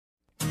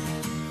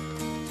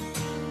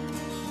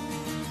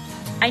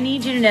I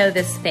need you to know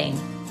this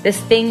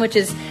thing, which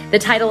is the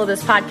title of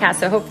this podcast.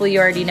 So hopefully you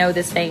already know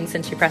this thing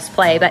since you pressed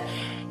play, but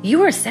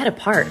you are set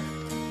apart.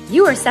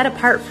 You are set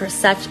apart for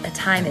such a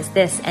time as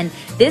this. And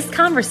this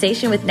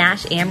conversation with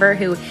Nash Amber,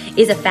 who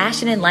is a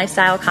fashion and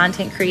lifestyle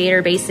content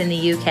creator based in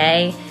the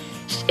UK,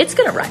 it's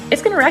going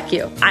to wreck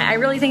you. I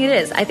really think it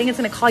is. I think it's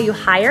going to call you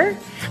higher.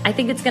 I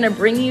think it's going to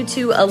bring you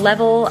to a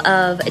level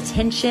of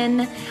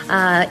attention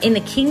in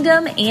the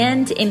kingdom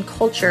and in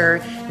culture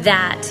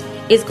that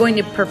is going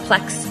to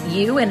perplex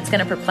you, and it's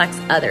going to perplex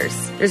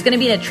others. There's going to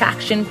be an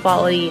attraction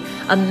quality,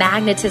 a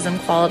magnetism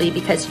quality,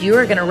 because you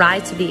are going to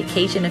rise to the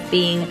occasion of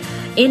being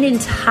in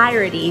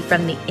entirety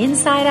from the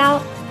inside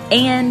out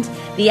and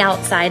the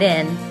outside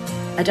in,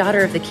 a daughter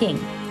of the King.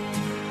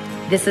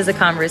 This is a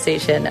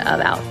conversation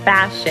about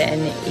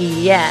fashion,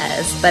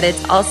 yes, but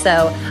it's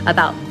also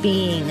about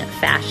being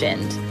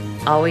fashioned.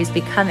 Always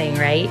Becoming,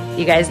 right?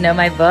 You guys know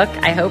my book.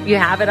 I hope you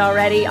have it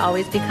already.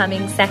 Always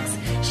Becoming, Sex,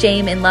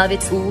 Shame, and Love.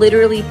 It's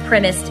literally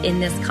premised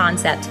in this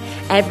concept.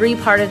 Every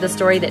part of the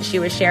story that she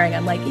was sharing,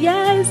 I'm like,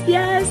 yes,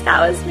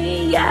 that was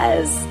me,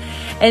 yes.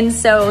 And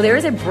so there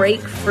is a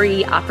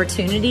break-free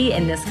opportunity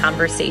in this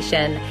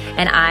conversation,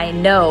 and I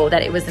know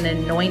that it was an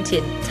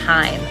anointed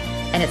time.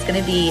 And it's going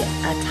to be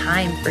a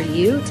time for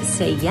you to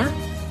say, yeah,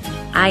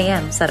 I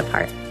am set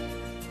apart.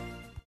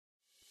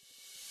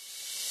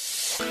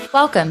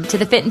 Welcome to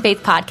the Fit and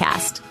Faith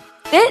podcast.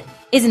 FIT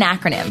is an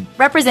acronym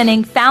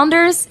representing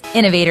founders,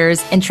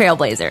 innovators, and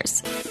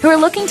trailblazers who are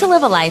looking to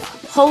live a life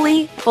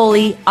wholly,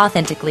 fully,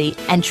 authentically,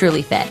 and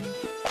truly fit.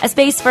 A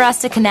space for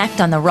us to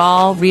connect on the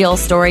raw, real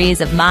stories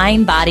of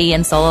mind, body,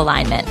 and soul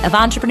alignment of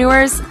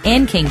entrepreneurs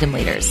and kingdom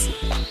leaders.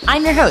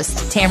 I'm your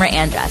host, Tamara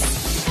Andress.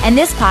 And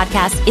this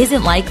podcast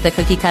isn't like the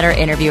cookie cutter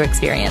interview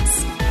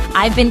experience.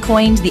 I've been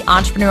coined the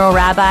entrepreneurial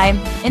rabbi,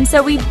 and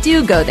so we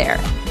do go there,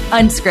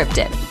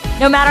 unscripted.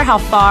 No matter how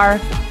far,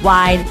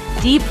 wide,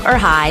 deep, or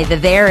high the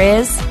there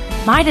is,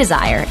 my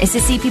desire is to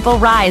see people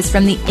rise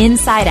from the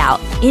inside out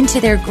into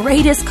their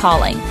greatest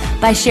calling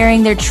by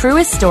sharing their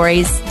truest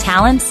stories,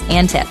 talents,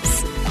 and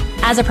tips.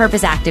 As a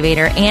purpose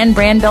activator and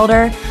brand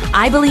builder,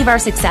 I believe our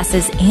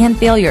successes and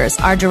failures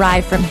are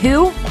derived from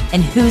who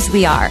and whose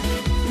we are,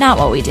 not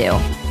what we do.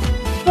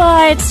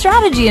 But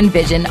strategy and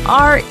vision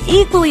are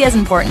equally as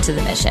important to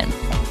the mission.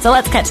 So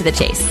let's cut to the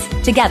chase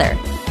together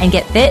and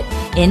get fit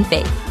in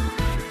faith.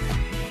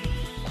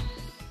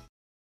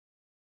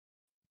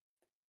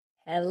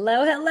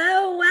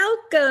 Hello.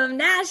 Welcome,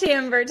 Nash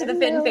Amber, to the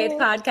Fit and Faith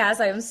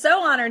podcast. I am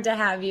so honored to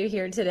have you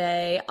here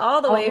today,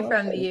 all the way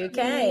from the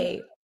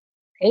UK.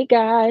 Hey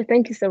guys,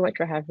 thank you so much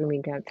for having me,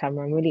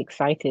 Tamara. I'm really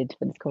excited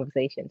for this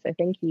conversation. So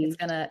thank you.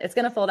 It's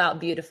gonna fold out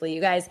beautifully.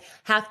 You guys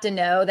have to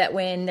know that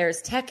when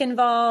there's tech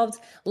involved,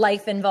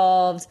 life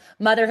involved,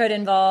 motherhood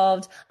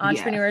involved,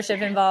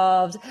 entrepreneurship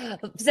involved,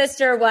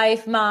 sister,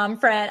 wife, mom,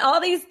 friend, all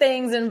these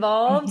things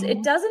involved,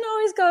 it doesn't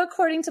always go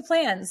according to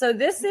plan. So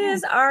this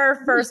is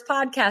our first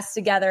podcast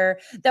together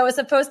that was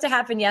supposed to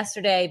happen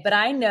yesterday, but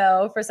I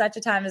know for such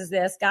a time as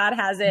this, God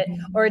has it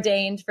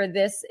ordained for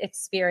this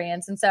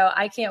experience. And so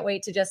I can't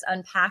wait to just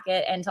unpack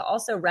it and to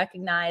also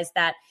recognize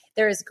that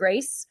there is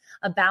grace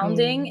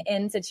abounding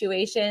in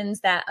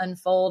situations that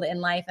unfold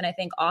in life. And I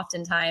think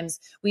oftentimes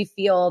we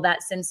feel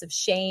that sense of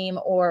shame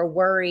or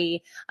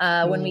worry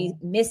when we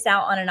miss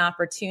out on an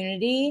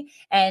opportunity.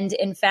 And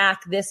in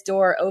fact, this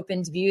door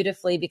opened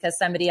beautifully because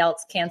somebody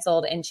else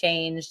canceled and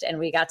changed, and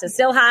we got to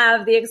still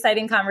have the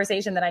exciting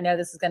conversation that I know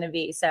this is going to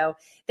be. So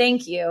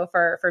thank you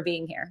for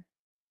being here.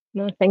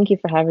 No, thank you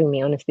for having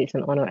me. Honestly, it's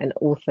an honor. And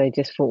also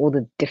just for all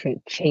the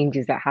different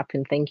changes that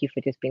happened. Thank you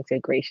for just being so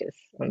gracious.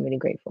 I'm really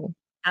grateful.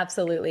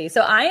 Absolutely.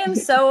 So I am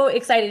so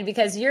excited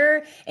because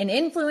you're an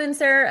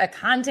influencer, a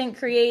content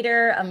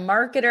creator, a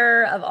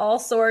marketer of all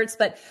sorts.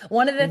 But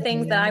one of the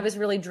things that I was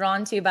really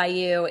drawn to by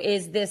you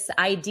is this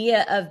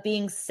idea of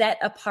being set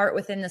apart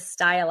within the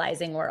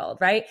stylizing world,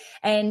 right?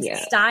 And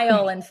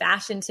style and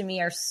fashion to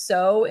me are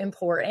so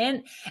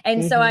important.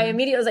 And so I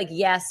immediately was like,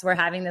 yes, we're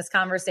having this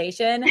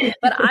conversation,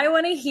 but I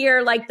want to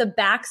hear like the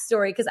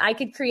backstory, because I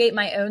could create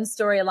my own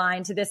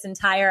storyline to this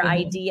entire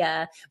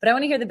idea, but I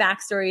want to hear the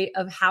backstory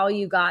of how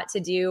you got to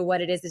do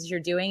what it is that you're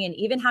doing, and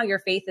even how your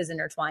faith is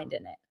intertwined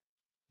in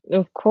it.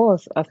 Of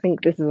course. I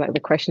think this is like the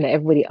question that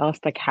everybody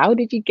asks, like, how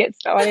did you get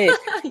started?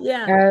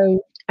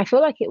 I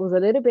feel like it was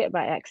a little bit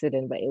by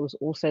accident, but it was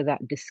also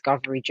that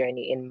discovery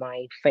journey in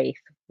my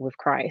faith with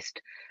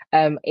Christ.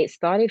 It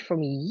started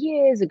from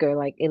years ago,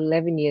 like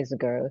 11 years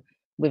ago,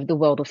 with the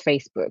world of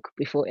Facebook.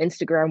 Before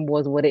Instagram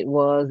was what it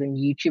was, and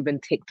YouTube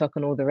and TikTok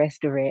and all the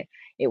rest of it,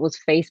 it was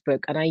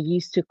Facebook. And I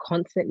used to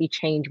constantly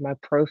change my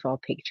profile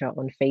picture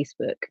on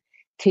Facebook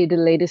to the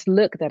latest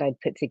look that I'd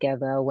put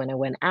together when I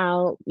went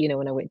out,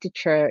 when I went to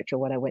church or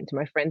when I went to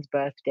my friend's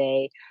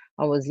birthday.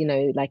 I was,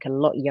 like a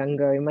lot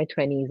younger, in my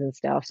 20s and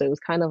stuff. So it was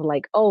kind of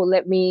like, oh,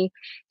 let me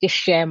just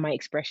share my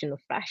expression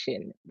of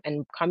fashion.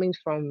 And coming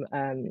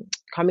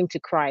to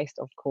Christ,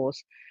 of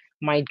course,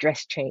 my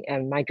dress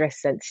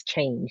sense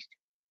changed.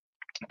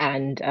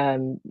 And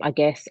I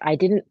guess I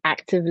didn't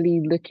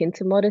actively look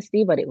into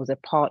modesty, but it was a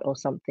part of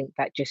something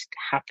that just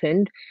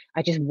happened.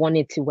 I just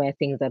wanted to wear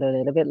things that are a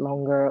little bit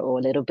longer or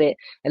a little bit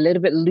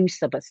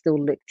looser, but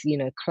still looked,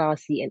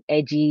 classy and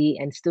edgy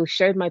and still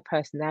showed my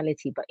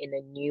personality, but in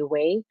a new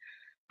way.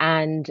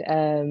 And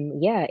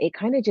yeah, it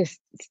kind of just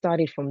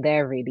started from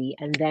there, really.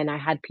 And then I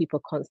had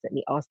people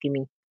constantly asking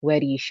me, where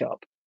do you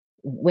shop?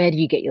 Where do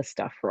you get your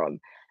stuff from?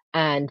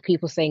 And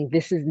people saying,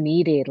 this is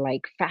needed,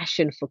 like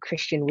fashion for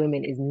Christian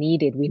women is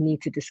needed. We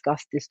need to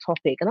discuss this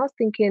topic. And I was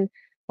thinking,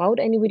 why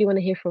would anybody want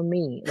to hear from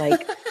me?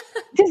 Like,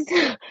 just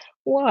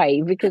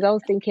why? Because I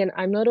was thinking,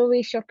 I'm not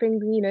always shopping,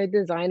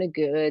 designer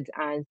goods.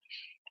 And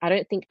I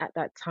don't think at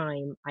that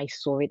time I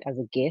saw it as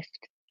a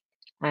gift.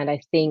 And I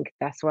think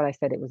that's what I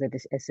said.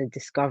 It's a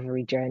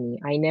discovery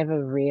journey. I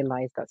never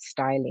realized that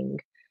styling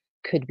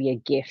could be a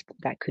gift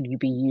that could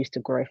be used to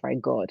glorify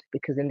God.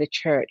 Because in the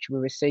church, we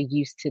were so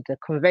used to the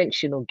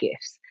conventional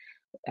gifts.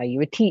 Are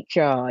you a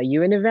teacher? Are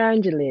you an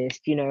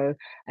evangelist?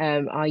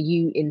 Are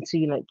you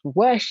into like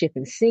worship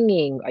and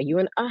singing? Are you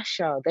an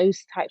usher?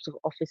 Those types of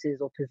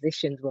offices or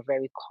positions were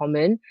very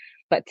common.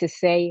 But to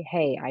say,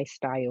 hey, I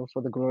style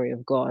for the glory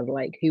of God,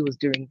 like who was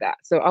doing that?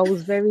 So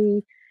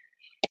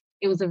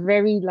it was a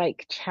very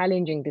like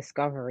challenging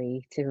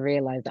discovery to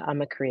realize that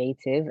I'm a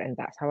creative and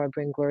that's how I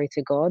bring glory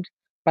to God.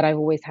 But I've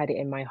always had it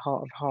in my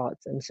heart of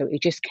hearts. And so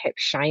it just kept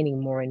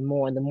shining more and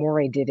more. And the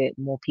more I did it,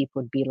 more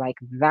people would be like,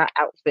 that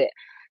outfit,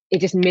 it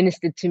just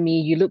ministered to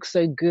me. You look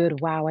so good.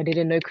 Wow, I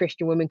didn't know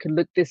Christian women could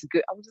look this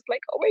good. I was just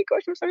like, oh my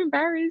gosh, I'm so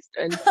embarrassed.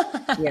 And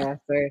yeah,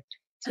 so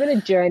it's been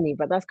a journey,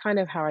 but that's kind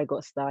of how I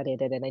got started.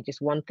 And then I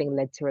just one thing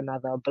led to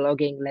another.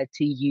 Blogging led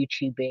to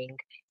YouTubing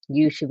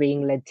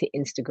led to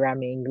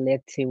Instagramming, led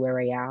to where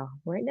I am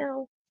right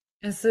now.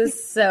 This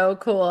is so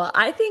cool.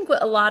 I think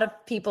what a lot of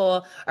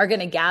people are going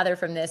to gather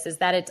from this is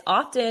that it's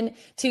often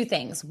two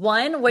things.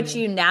 One, what Mm,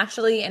 you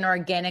naturally and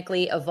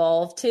organically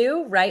evolve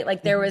to, right?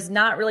 Like there mhm. was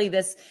not really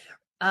this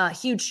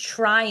huge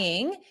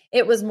trying.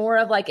 It was more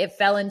of like it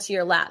fell into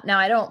your lap. Now,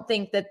 I don't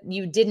think that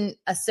you didn't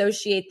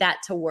associate that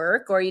to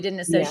work or you didn't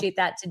Yeah. associate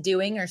that to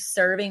doing or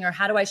serving or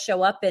how do I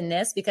show up in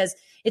this? Because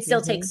it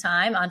still takes Mhm.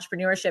 time.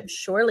 Entrepreneurship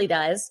surely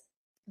does.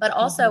 But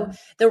also Mhm.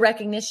 the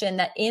recognition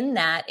that in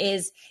that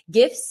is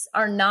gifts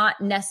are not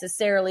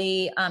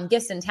necessarily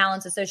gifts and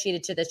talents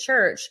associated to the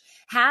church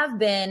have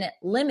been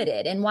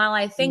limited. And while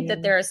I think that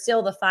Mm. there is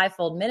still the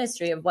fivefold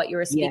ministry of what you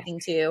were Yes. speaking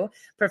to, Yes,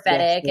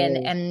 prophetic there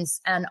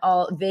is. and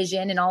all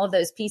vision and all of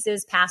those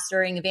pieces,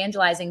 pastoring,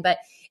 evangelizing, but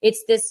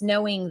it's this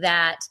knowing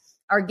that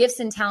our gifts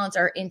and talents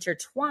are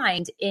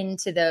intertwined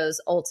into those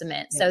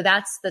ultimate. Yeah. So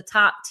that's the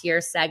top tier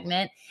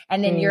segment.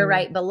 And then you're Mm.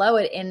 right below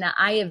it in the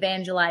I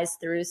evangelize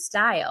through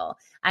style.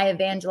 I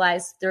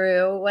evangelize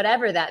through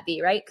whatever that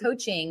be, right?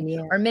 Coaching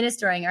Yeah. or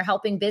ministering or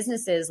helping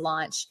businesses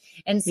launch.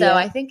 And so Yeah.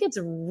 I think it's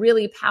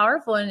really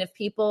powerful. And if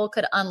people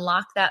could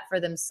unlock that for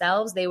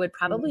themselves, they would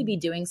probably be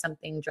Mm. doing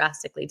something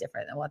drastically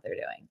different than what they're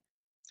doing.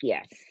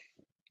 Yes.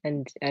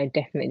 And I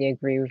definitely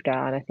agree with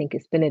that. And I think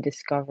it's been a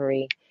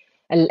discovery,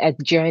 a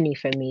journey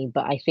for me.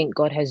 But I think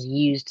God has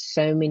used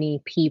so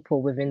many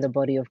people within the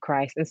body of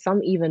Christ, and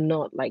some even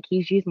not. Like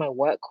He's used my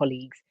work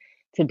colleagues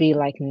to be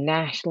like,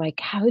 Nash, like,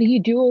 how do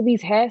you do all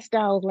these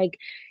hairstyles? Like,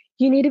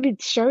 you need to be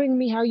showing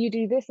me how you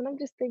do this. And I'm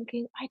just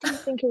thinking, I didn't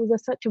think it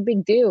was such a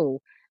big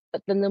deal.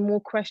 But then the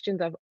more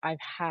questions I've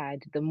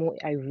had, the more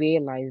I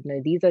realize,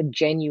 no, these are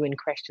genuine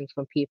questions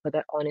from people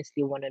that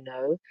honestly want to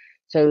know.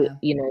 So,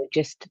 Yeah.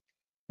 just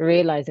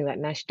realizing that,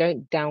 Nash,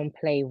 don't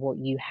downplay what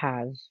you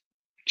have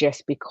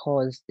just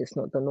because it's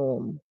not the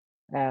norm.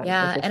 And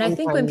Yeah. so And I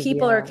think when sometimes,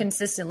 people are yeah.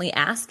 consistently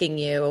asking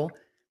you,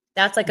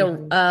 that's like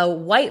Hmm. a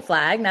white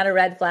flag, not a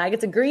red flag.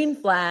 It's a green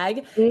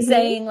flag Hmm.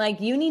 saying, like,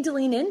 you need to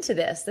lean into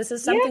this. This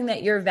is Yeah, something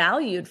that you're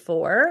valued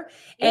for.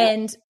 yeah.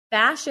 And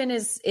fashion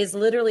is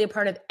literally a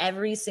part of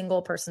every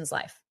single person's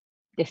life.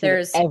 This is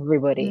There's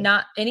everybody.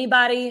 not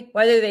anybody,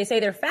 whether they say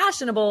they're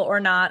fashionable or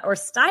not, or Hmm.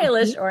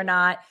 stylish or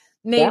not,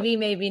 Yeah. maybe,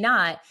 maybe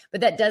not,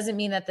 but that doesn't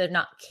mean that they're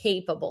not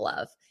capable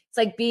of. It's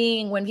like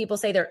being when people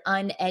say they're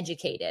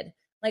uneducated.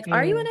 Like,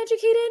 are you Mm.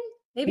 uneducated?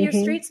 Maybe you're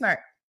Hmm. street smart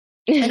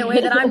in a way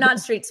that I'm not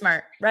street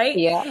smart, right?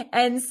 Yeah.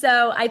 And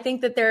so I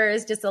think that there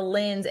is just a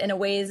lens in a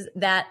ways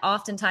that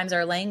oftentimes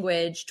our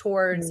language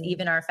towards Mm.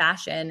 even our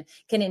fashion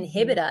can Hmm.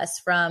 inhibit us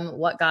from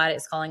what God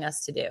is calling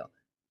us to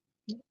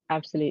do.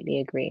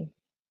 Absolutely agree.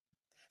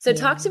 So, Yeah.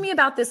 talk to me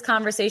about this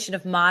conversation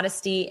of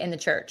modesty in the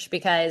church,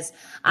 because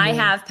I Mm.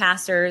 have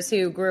pastors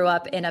who grew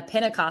up in a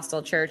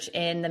Pentecostal church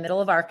in the middle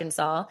of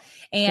Arkansas,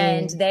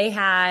 and Mm. they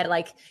had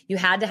like, you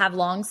had to have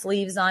long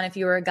sleeves on if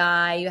you were a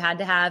guy, you had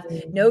to have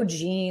Mm. no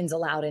jeans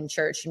allowed in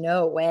church.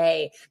 No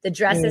way. The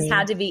dresses Mm.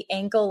 had to be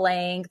ankle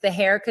length, the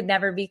hair could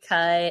never be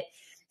cut.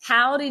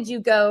 How did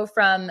you go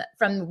from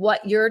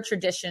what your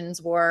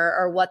traditions were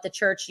or what the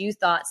church you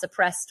thought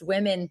suppressed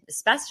women,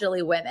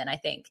 especially women, I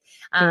think,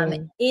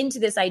 Mm. into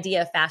this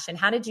idea of fashion?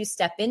 How did you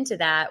step into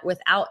that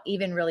without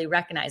even really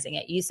recognizing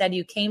it? You said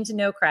you came to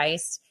know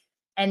Christ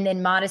and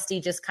then modesty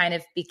just kind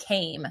of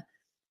became.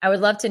 I would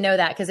love to know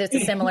that because it's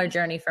a similar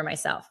journey for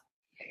myself.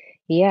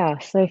 Yeah,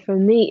 so for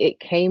me, it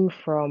came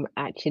from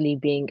actually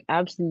being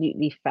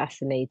absolutely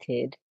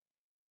fascinated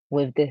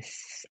with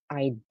this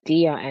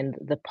idea and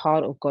the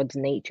part of God's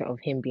nature of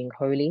Him being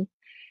holy.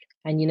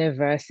 And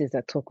verses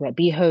that talk about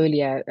be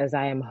holy as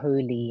I am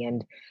holy,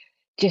 and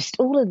just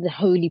all of the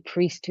holy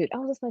priesthood. I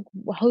was just like,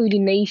 holy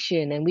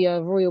nation, and we are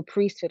a royal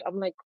priesthood. I'm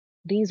like,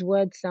 these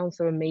words sound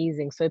so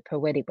amazing, so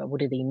poetic, but what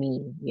do they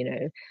mean?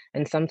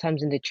 And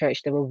sometimes in the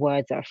church, there were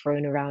words that are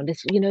thrown around,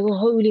 this, the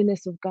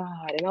holiness of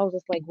God. And I was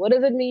just like, what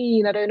does it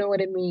mean? I don't know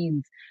what it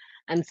means.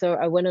 And so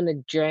I went on a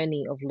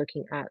journey of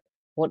looking at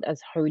what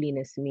does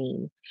holiness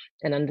mean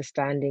and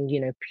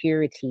understanding,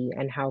 purity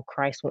and how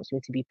Christ wants me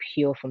to be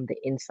pure from the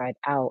inside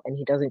out. And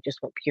he doesn't just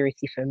want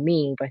purity for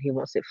me, but he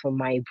wants it for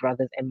my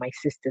brothers and my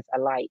sisters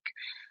alike.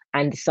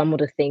 And some of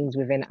the things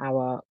within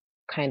our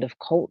kind of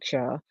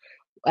culture,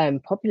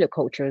 popular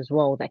culture as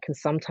well, that can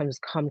sometimes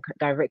come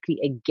directly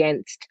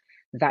against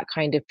that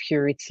kind of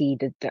purity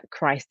that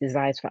Christ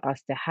desires for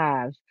us to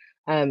have.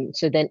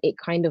 So then it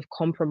kind of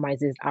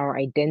compromises our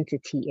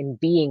identity in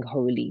being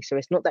holy. So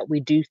it's not that we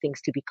do things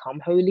to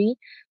become holy,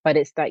 but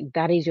it's like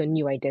that is your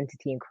new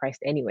identity in Christ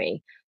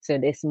anyway. So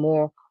there's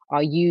more,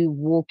 are you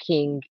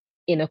walking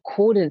in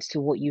accordance to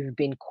what you've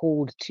been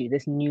called to,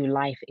 this new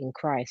life in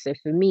Christ? So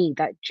for me,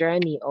 that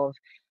journey of,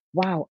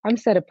 wow, I'm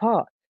set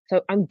apart.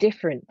 So I'm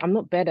different. I'm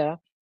not better,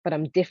 but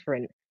I'm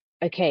different.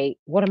 Okay,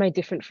 what am I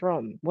different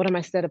from? What am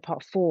I set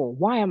apart for?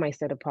 Why am I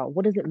set apart?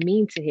 What does it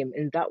mean to him?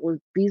 And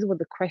these were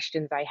the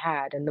questions I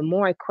had. And the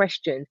more I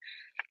questioned,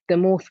 the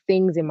more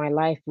things in my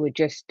life were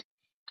just,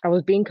 I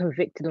was being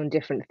convicted on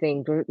different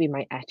things, whether it be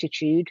my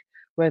attitude,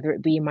 whether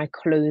it be my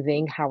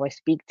clothing, how I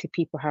speak to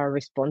people, how I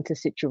respond to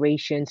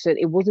situations. So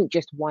it wasn't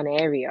just one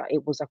area,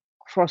 it was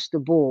across the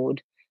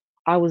board.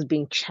 I was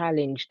being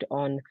challenged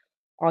on,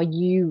 are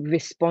you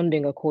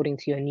responding according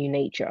to your new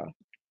nature?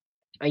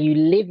 Are you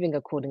living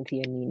according to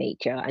your new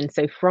nature? And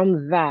so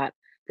from that,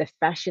 the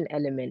fashion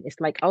element, it's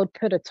like I would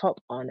put a top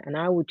on and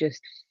I would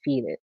just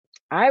feel it.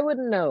 I would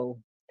know.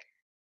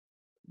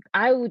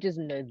 I would just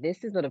know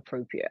this is not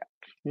appropriate.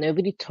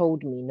 Nobody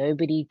told me.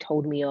 Nobody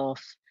told me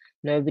off.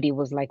 Nobody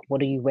was like,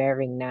 what are you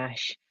wearing,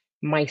 Nash?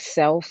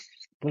 Myself,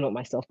 well, not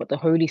myself, but the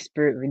Holy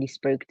Spirit really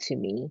spoke to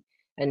me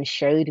and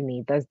showed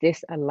me, does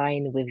this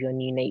align with your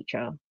new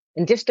nature?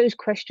 And just those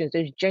questions,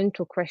 those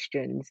gentle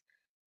questions,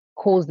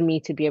 caused me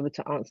to be able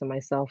to answer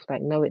myself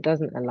like, no, it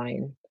doesn't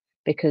align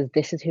because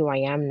this is who I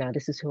am now.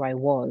 This is who I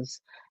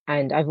was.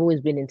 And I've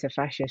always been into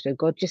fashion. So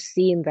God just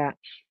seeing that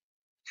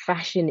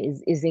fashion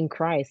is in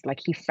Christ,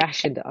 like he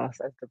fashioned us,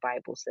 as the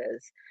Bible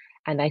says.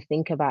 And I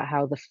think about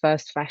how the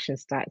first fashion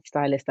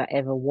stylist that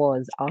ever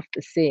was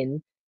after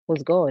sin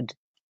was God,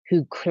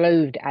 who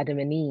clothed Adam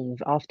and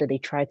Eve after they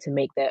tried to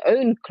make their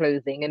own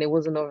clothing and it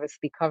wasn't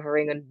obviously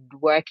covering and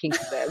working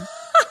for them.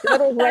 God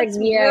was like, That's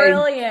yeah,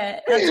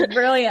 brilliant. That's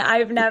brilliant.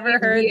 I've never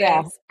heard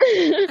yeah.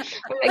 this.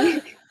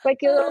 Like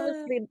you're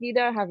obviously you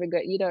don't have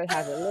you don't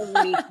have it.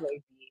 Let me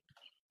clothe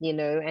you,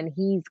 and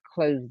he's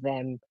clothed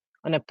them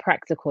on a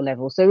practical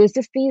level. So it's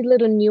just these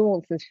little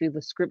nuances through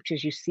the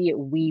scriptures. You see it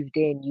weaved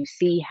in. You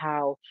see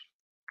how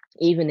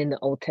even in the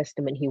Old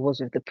Testament, he was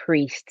with the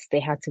priests.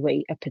 They had to wear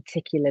a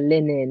particular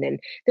linen.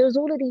 And there was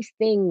all of these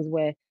things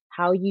where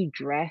how you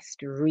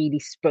dressed really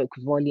spoke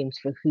volumes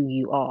for who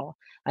you are.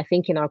 I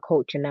think in our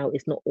culture now,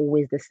 it's not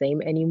always the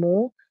same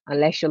anymore.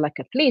 Unless you're like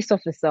a police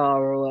officer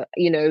or,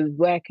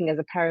 working as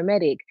a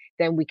paramedic,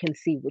 then we can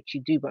see what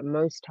you do. But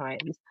most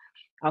times,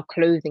 our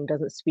clothing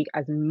doesn't speak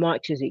as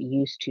much as it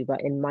used to.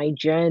 But in my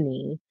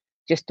journey,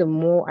 just the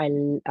more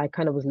I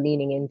kind of was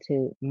leaning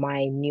into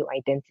my new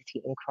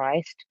identity in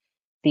Christ,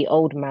 the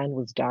old man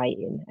was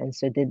dying. And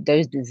so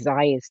those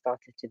desires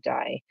started to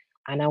die.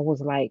 And I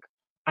was like,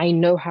 I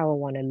know how I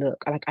want to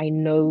look. Like, I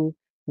know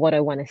what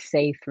I want to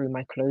say through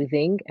my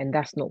clothing. And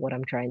that's not what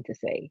I'm trying to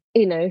say.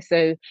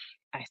 So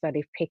I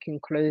started picking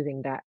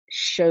clothing that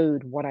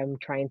showed what I'm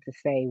trying to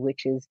say,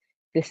 which is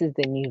this is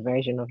the new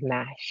version of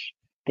Nash.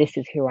 This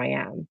is who I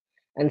am.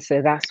 And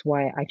so that's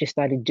why I just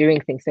started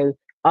doing things. So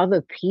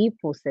other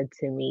people said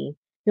to me,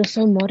 you're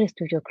so modest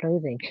with your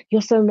clothing.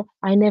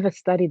 I never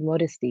studied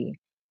modesty.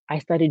 I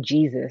studied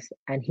Jesus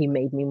and he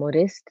made me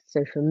modest.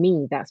 So for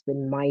me, that's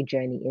been my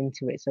journey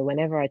into it. So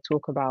whenever I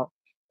talk about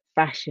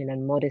fashion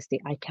and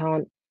modesty, I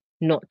can't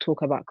not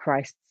talk about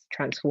Christ's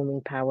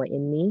transforming power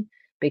in me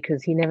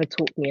because he never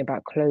taught me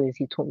about clothes.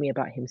 He taught me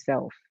about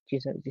himself. Do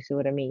you see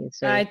what I mean?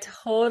 So I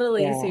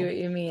totally yeah. see what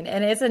you mean.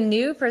 And it's a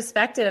new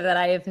perspective that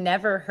I have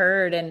never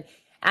heard. And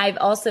I've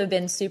also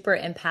been super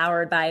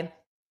empowered by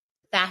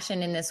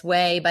fashion in this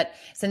way, but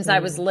since I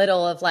was Mm,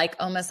 little, of like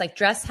almost like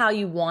dress how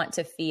you want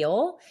to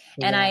feel.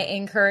 And I yeah.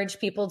 encourage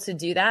people to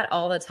do that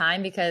all the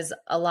time because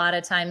a lot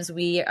of times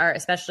we are,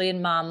 especially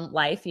in mom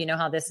life, you know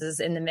how this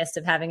is in the midst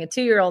of having a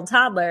 2-year-old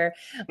toddler.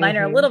 Mine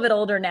are a Mm-hmm. little bit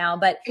older now,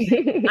 but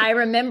I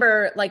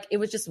remember like it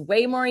was just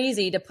way more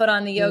easy to put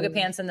on the yoga Mm,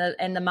 pants and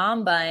the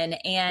mom bun.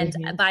 And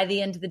mm-hmm. by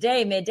the end of the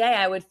day, midday,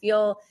 I would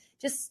feel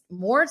just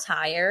more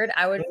tired.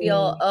 I would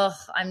feel,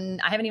 Mm,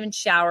 I haven't even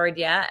showered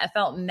yet. I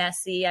felt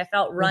messy. I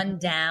felt run mm-hmm.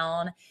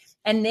 down.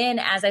 And then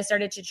as I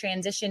started to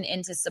transition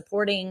into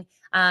supporting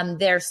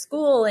their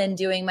school and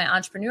doing my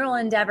entrepreneurial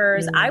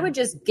endeavors, I would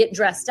just get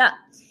dressed up.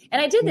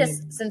 And I did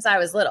this since I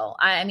was little.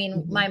 I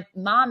mean, my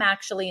mom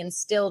actually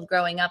instilled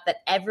growing up that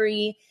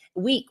every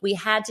week we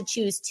had to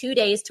choose 2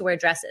 days to wear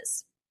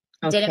dresses.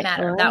 Didn't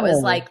matter. That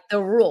was like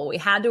the rule. We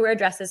had to wear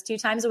dresses 2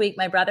 times a week.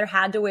 My brother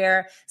had to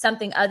wear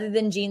something other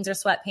than jeans or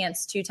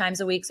sweatpants 2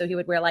 times a week. So he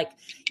would wear like,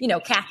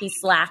 khaki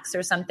slacks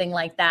or something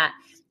like that.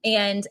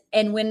 And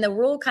when the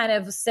rule kind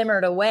of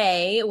simmered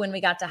away, when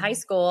we got to high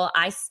school,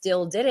 I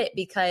still did it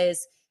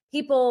because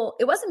it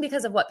wasn't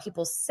because of what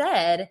people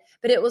said,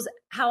 but it was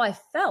how I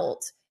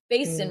felt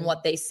based in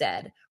what they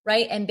said,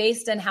 right? And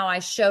based on how I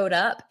showed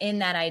up in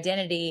that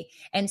identity.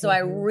 And so I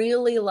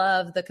really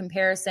love the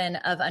comparison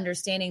of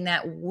understanding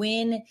that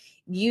when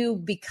you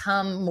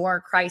become more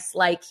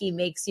Christ-like, he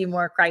makes you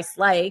more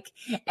Christ-like.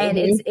 And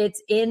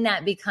it's in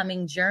that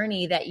becoming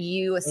journey that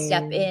you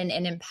step in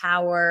and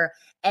empower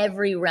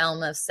every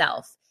realm of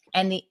self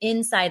and the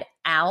inside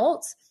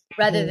out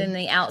rather than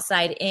the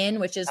outside in,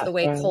 which is the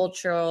way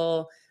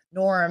cultural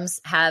norms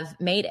have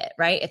made it,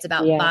 right? It's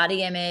about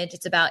body image.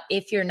 It's about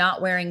if you're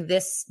not wearing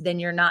this,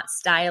 then you're not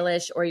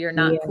stylish or you're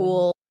not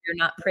cool, you're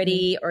not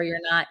pretty or you're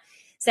not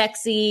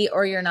sexy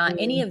or you're not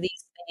any of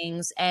these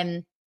things.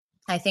 And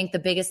I think the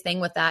biggest thing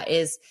with that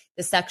is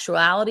the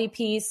sexuality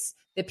piece,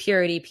 the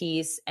purity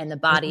piece, and the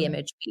body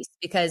image piece,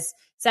 because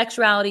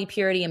sexuality,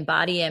 purity, and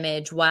body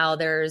image, while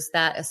there's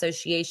that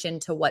association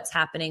to what's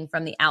happening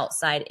from the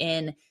outside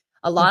in,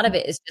 a lot of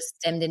it is just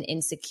stemmed in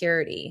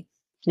insecurity.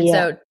 And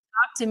so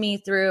talk to me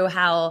through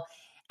how,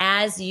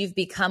 as you've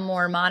become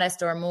more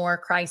modest or more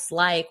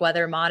Christ-like,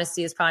 whether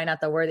modesty is probably not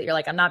the word that you're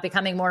like, I'm not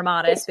becoming more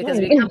modest, because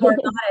if you become more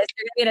modest,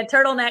 you're going to be in a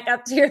turtleneck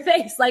up to your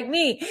face like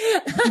me.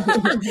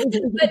 But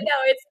no,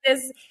 it's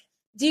this.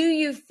 Do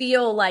you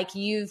feel like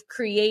you've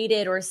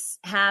created or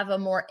have a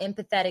more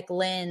empathetic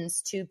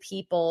lens to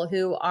people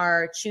who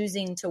are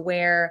choosing to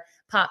wear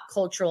pop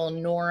cultural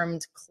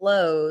normed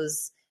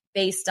clothes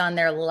based on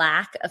their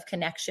lack of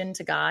connection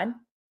to God?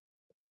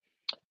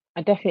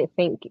 I definitely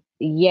think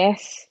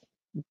yes,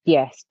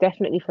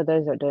 definitely for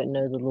those that don't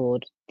know the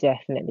Lord,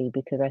 definitely,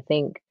 because I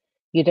think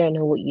you don't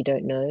know what you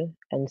don't know.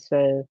 And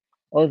so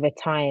over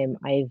time,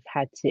 I've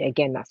had to,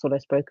 again, that's what I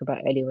spoke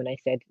about earlier when I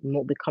said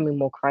becoming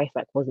more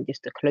Christ-like wasn't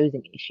just a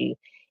clothing issue.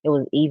 It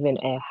was even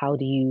how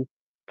do you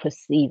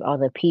perceive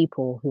other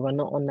people who are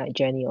not on that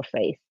journey of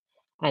faith,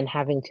 and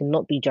having to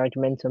not be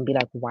judgmental and be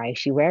like, why is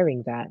she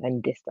wearing that?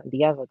 And this, that, and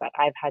the other. That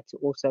I've had to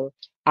also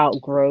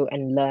outgrow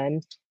and learn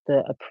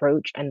the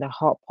approach and the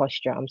heart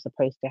posture I'm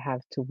supposed to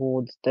have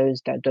towards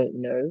those that don't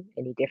know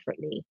any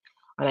differently.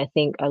 And I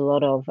think a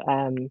lot of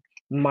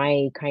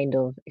my kind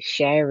of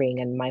sharing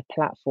and my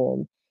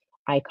platform,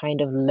 I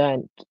kind of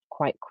learnt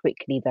quite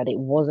quickly that it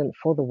wasn't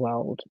for the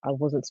world. I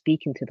wasn't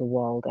speaking to the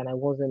world, and I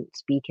wasn't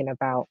speaking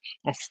about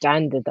a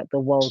standard that the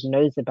world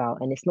knows about.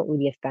 And it's not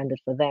really a standard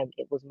for them.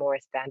 It was more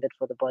a standard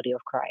for the body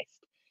of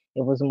Christ.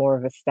 It was more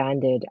of a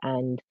standard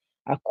and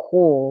a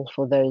call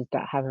for those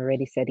that have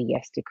already said a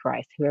yes to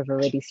Christ, who have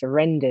already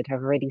surrendered,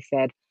 have already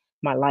said,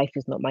 my life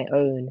is not my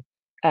own.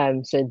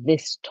 So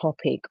this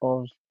topic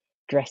of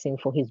dressing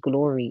for his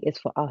glory is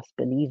for us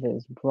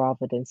believers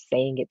rather than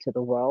saying it to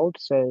the world.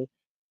 So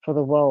for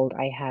the world,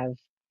 I have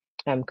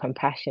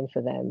compassion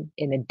for them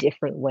in a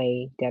different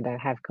way than I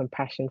have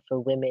compassion for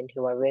women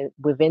who are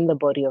within the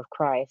body of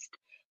Christ,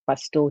 but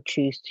still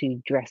choose to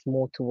dress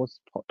more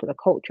towards popular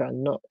culture,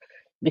 not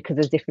because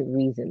there's different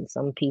reasons.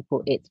 Some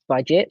people it's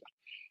budget,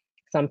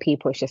 some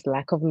people it's just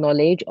lack of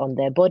knowledge on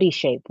their body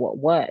shape, what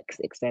works,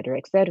 etc.,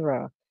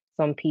 etc.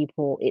 Some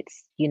people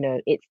it's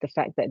the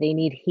fact that they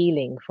need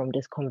healing from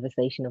this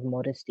conversation of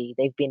modesty.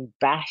 They've been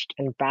bashed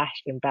and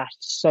bashed and bashed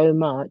so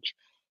much,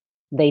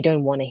 they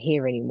don't want to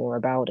hear any more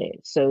about it.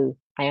 So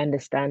I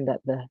understand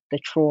that the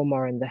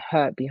trauma and the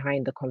hurt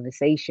behind the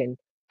conversation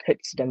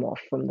puts them off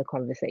from the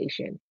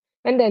conversation.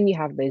 And then you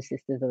have those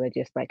sisters that are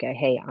just like,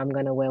 hey, I'm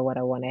gonna wear what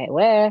I want to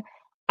wear.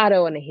 I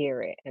don't want to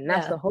hear it. And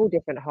that's a whole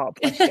different heart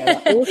posture.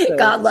 That also,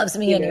 God loves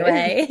me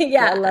anyway.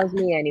 God loves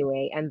me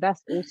anyway. And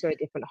that's also a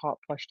different heart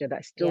posture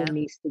that still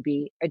needs to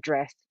be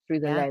addressed through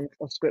the lens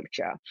of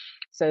scripture.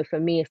 So for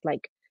me, it's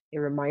like, it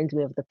reminds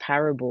me of the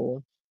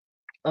parable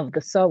of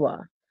the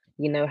sower.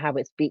 You know how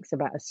it speaks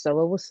about a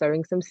sower was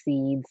sowing some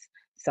seeds,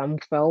 some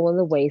fell on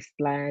the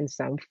wasteland,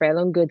 some fell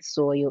on good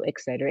soil,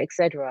 etc.,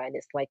 etc. And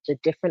it's like the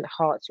different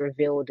hearts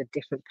reveal the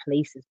different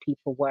places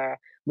people were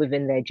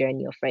within their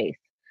journey of faith.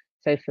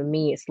 So for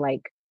me, it's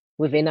like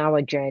within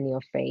our journey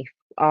of faith,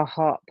 our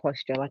heart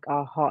posture, like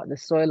our heart, the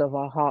soil of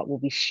our heart will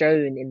be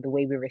shown in the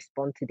way we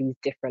respond to these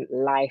different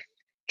life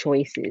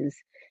choices.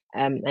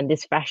 And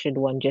this fashion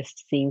one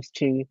just seems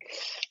to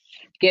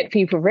get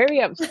people very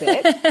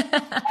upset.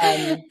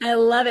 I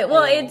love it.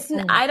 Well,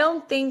 I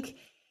don't think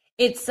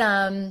it's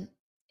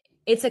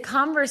a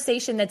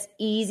conversation that's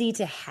easy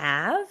to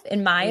have,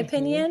 in my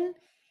opinion.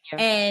 Yeah.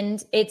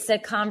 And it's a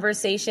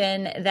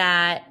conversation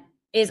that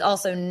is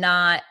also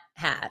not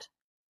had,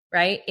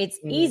 right? It's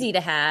easy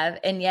to have,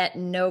 and yet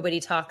nobody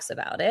talks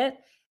about it.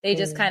 They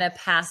just kind of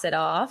pass it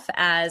off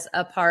as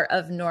a part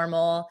of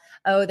normal.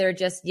 Oh, they're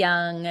just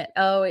young.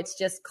 Oh, it's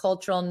just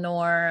cultural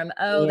norm.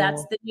 Oh,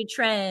 that's the new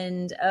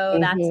trend. Oh,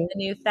 that's the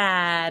new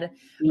fad.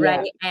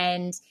 Right.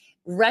 And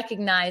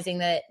recognizing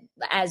that,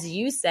 as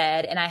you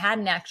said, and I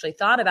hadn't actually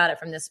thought about it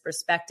from this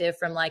perspective,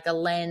 from like a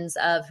lens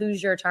of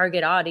who's your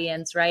target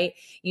audience, right?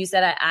 You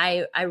said,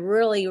 I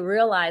really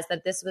realized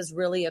that this was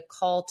really a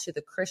call to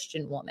the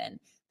Christian woman,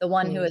 the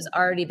one who has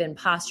already been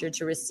postured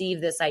to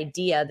receive this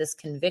idea, this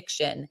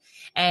conviction,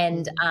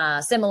 and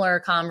similar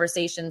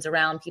conversations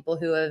around people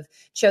who have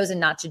chosen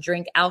not to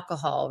drink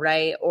alcohol,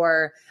 right?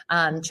 Or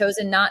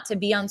chosen not to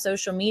be on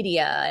social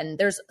media. And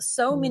there's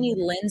so many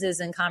lenses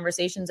and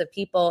conversations of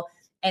people,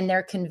 and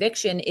their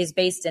conviction is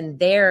based in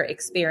their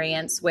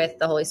experience with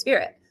the Holy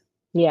Spirit.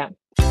 Yeah.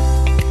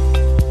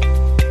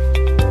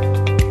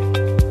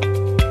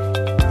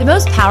 The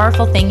most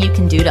powerful thing you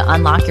can do to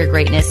unlock your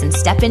greatness and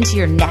step into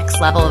your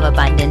next level of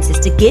abundance is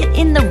to get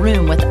in the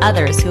room with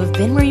others who have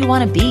been where you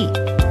want to be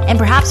and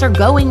perhaps are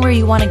going where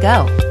you want to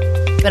go.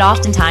 But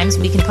oftentimes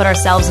we can put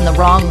ourselves in the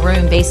wrong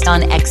room based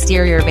on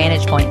exterior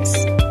vantage points,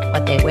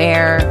 what they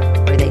wear,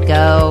 where they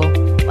go,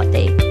 what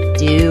they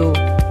do,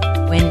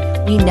 when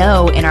we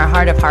know in our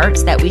heart of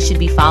hearts that we should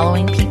be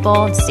following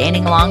people,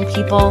 standing along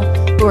people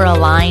who are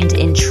aligned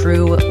in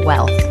true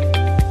wealth.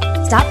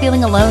 Stop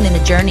feeling alone in the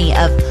journey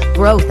of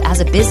growth as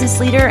a business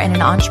leader and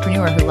an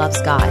entrepreneur who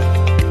loves God.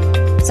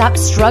 Stop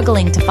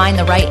struggling to find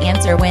the right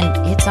answer when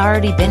it's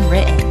already been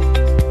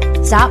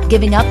written. Stop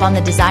giving up on the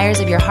desires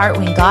of your heart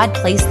when God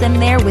placed them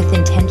there with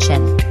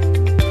intention.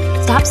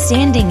 Stop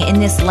standing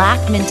in this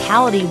lack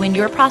mentality when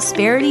your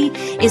prosperity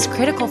is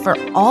critical for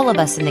all of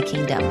us in the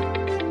kingdom.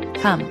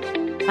 Come,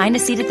 find a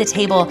seat at the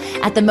table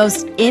at the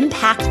most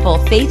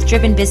impactful,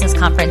 faith-driven business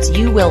conference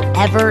you will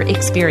ever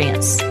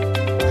experience.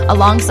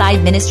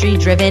 Alongside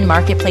ministry-driven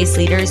marketplace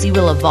leaders, you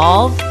will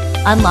evolve,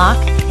 unlock,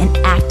 and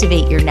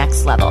activate your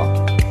next level.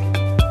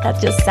 That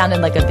just sounded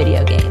like a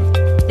video game.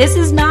 This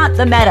is not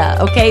the meta,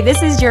 okay?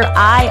 This is your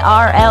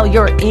IRL,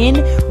 your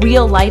in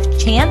real life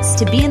chance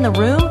to be in the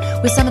room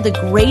with some of the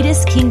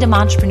greatest kingdom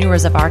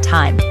entrepreneurs of our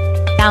time.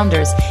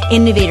 Founders,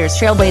 innovators,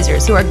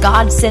 trailblazers who are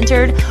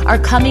God-centered are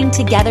coming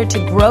together to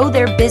grow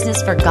their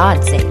business for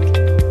God's sake.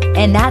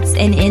 And that's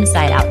an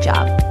inside-out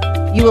job.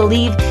 You will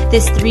leave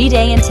this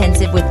 3-day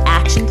intensive with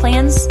action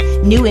plans,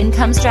 new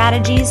income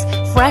strategies,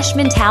 fresh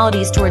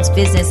mentalities towards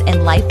business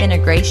and life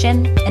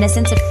integration, and a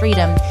sense of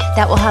freedom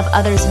that will have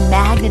others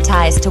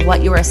magnetized to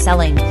what you are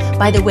selling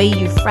by the way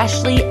you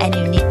freshly and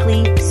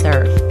uniquely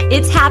serve.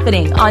 It's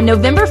happening on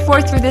November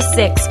 4th through the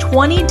 6th,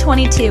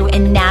 2022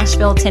 in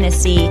Nashville,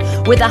 Tennessee,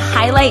 with a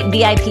highlight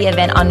VIP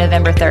event on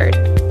November 3rd.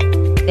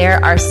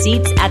 There are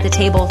seats at the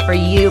table for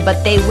you,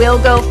 but they will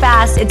go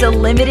fast. It's a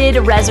limited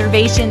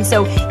reservation,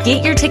 so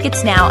get your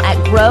tickets now at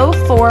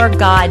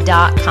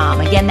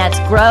growforgod.com. Again, that's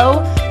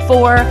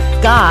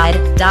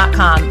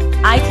growforgod.com.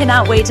 I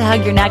cannot wait to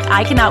hug your neck.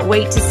 I cannot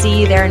wait to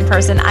see you there in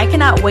person. I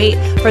cannot wait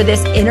for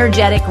this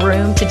energetic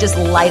room to just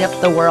light up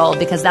the world,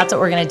 because that's what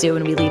we're going to do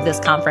when we leave this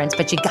conference.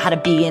 But you got to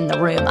be in the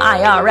room.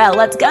 IRL,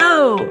 let's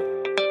go.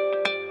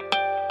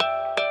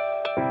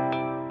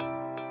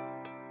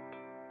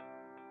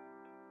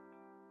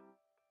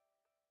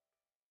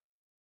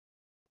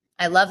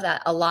 I love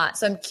that a lot.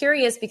 So I'm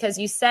curious, because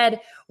you said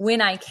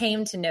when I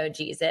came to know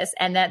Jesus,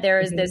 and that there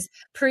is this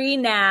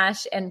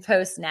pre-Nash and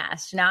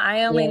post-Nash. Now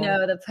I only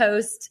know the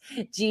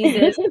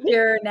post-Jesus,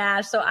 pure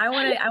Nash. So I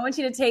want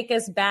you to take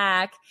us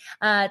back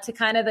to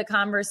kind of the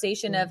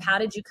conversation of how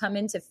did you come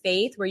into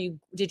faith?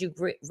 Did you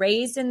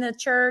raised in the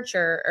church,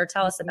 or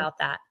tell us about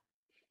that?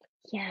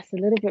 Yes, a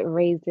little bit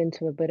raised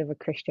into a bit of a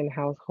Christian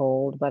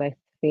household, but I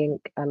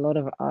think a lot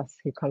of us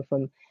who come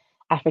from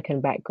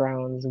African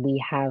backgrounds,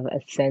 we have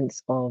a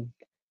sense of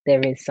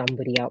there is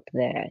somebody up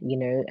there,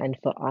 and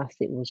for us,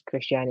 it was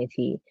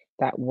Christianity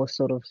that was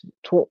sort of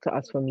taught to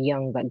us from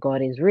young that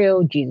God is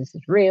real, Jesus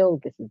is real,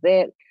 this is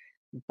it.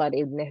 But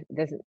it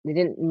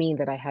didn't mean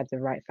that I had the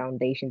right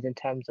foundations in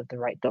terms of the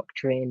right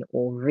doctrine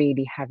or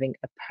really having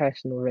a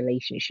personal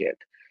relationship.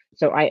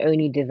 So I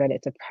only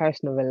developed a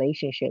personal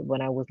relationship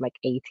when I was like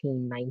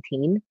 18,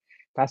 19.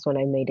 That's when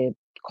I made a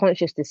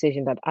conscious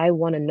decision that I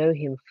want to know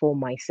him for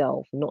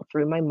myself, not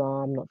through my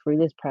mom, not through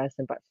this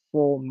person, but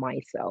for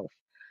myself.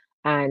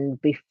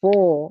 And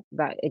before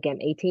that, again,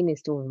 18 is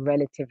still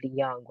relatively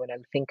young when I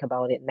think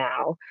about it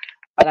now.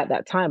 But at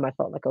that time, I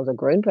felt like I was a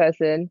grown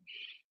person.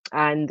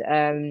 And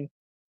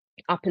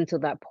up until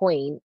that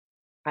point,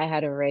 I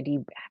had already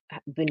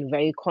been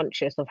very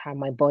conscious of how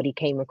my body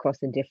came across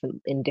in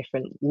different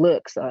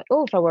looks. Like,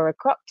 oh, if I wear a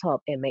crop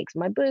top, it makes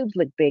my boobs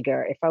look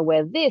bigger. If I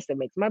wear this, it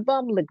makes my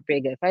bum look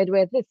bigger. If I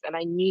wear this, and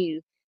I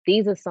knew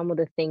these are some of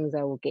the things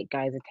that will get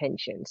guys'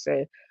 attention.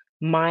 So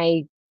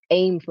my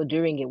aim for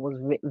doing it was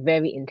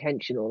very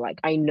intentional. Like,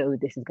 I know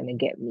this is going to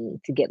get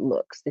me to get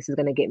looks. This is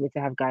going to get me to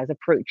have guys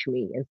approach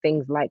me and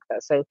things like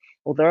that. So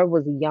although I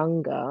was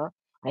younger,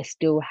 I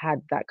still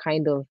had that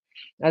kind of,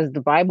 as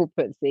the Bible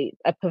puts it,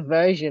 a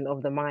perversion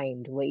of the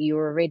mind where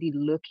you're already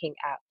looking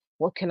at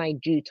what can I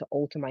do to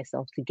alter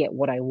myself to get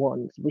what I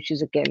want, which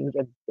is again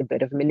a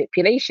bit of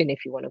manipulation,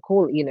 if you want to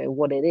call it,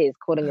 what it is,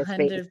 calling a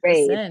spade a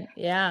spade. 100%.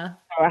 Yeah.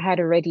 So I had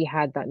already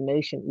had that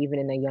notion even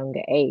in a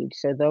younger age.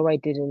 So though I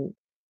didn't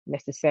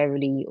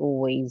necessarily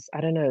always, I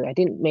don't know, I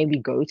didn't maybe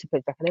go to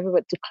places. Like I never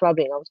went to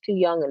clubbing. I was too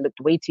young and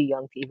looked way too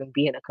young to even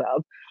be in a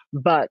club.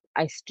 But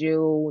I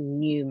still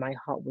knew my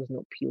heart was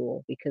not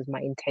pure because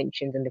my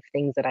intentions and the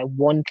things that I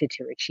wanted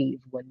to achieve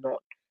were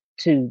not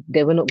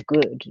they were not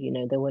good,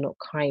 they were not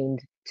kind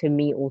to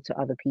me or to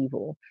other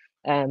people.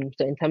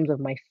 So in terms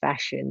of my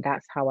fashion,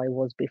 that's how I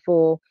was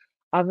before.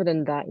 Other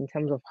than that, in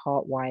terms of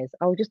heart wise,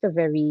 I was just a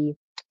very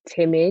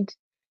timid,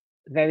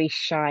 very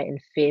shy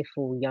and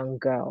fearful young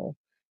girl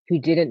who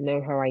didn't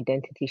know her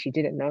identity. She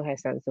didn't know her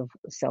sense of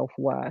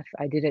self-worth.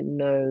 I didn't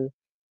know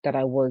that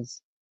I was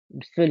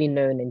fully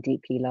known and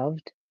deeply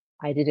loved.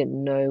 I didn't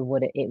know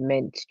what it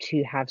meant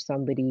to have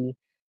somebody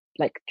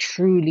like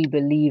truly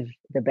believe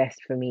the best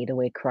for me the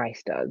way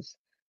Christ does.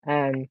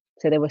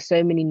 So there were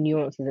so many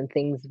nuances and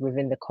things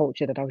within the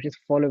culture that I was just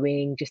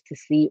following just to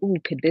see, oh,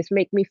 could this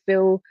make me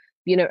feel,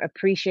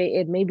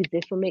 appreciated? Maybe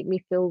this will make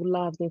me feel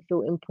loved and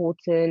feel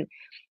important.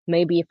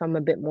 Maybe if I'm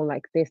a bit more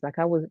like this, like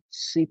I was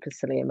super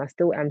slim. I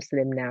still am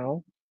slim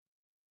now,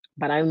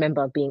 but I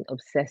remember being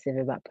obsessive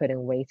about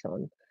putting weight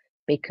on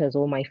because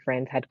all my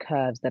friends had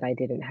curves that I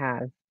didn't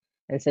have.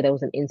 And so there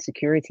was an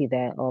insecurity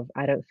there of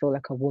I don't feel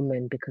like a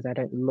woman because I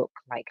don't look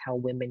like how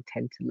women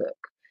tend to look.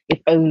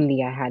 If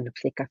only I had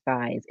thicker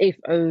thighs. If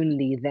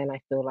only then I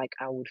feel like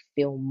I would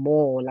feel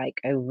more like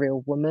a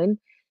real woman.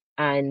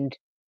 And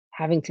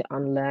having to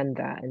unlearn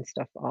that and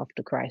stuff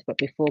after Christ. But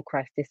before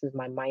Christ, this is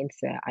my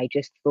mindset. I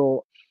just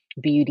thought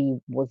beauty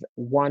was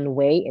one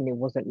way and it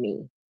wasn't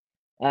me.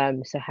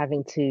 So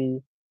having to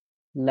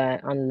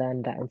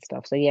unlearn that and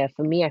stuff. So yeah,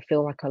 for me, I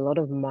feel like a lot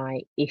of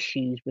my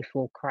issues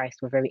before Christ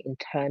were very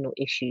internal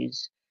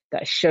issues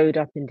that showed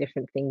up in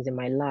different things in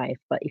my life.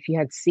 But if you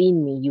had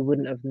seen me, you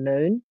wouldn't have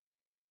known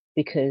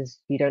because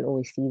you don't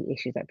always see the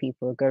issues that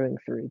people are going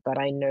through. But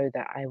I know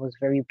that I was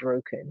very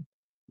broken,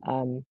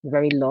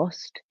 very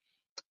lost,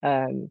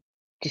 um,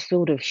 just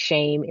filled of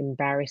shame,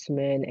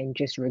 embarrassment, and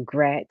just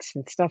regrets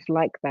and stuff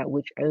like that,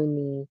 which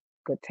only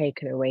got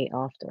taken away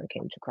after I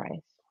came to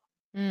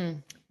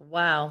Christ.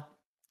 Wow.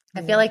 I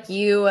feel Yeah. like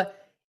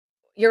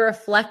your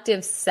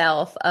reflective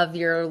self of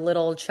your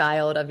little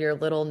child, of your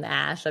little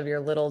Nash, of your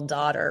little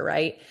daughter,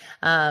 right?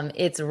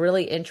 It's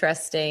really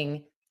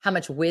interesting how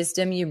much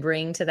wisdom you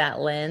bring to that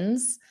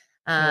lens.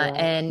 Wow.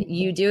 And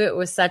you do it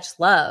with such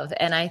love.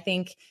 And I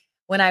think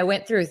when I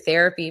went through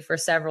therapy for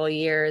several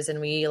years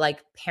and we like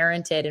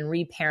parented and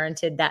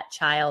reparented that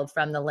child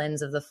from the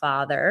lens of the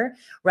father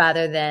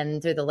rather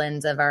than through the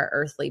lens of our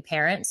earthly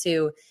parents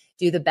who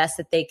do the best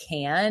that they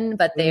can,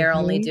 but they are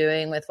only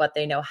doing with what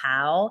they know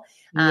how.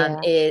 Yeah.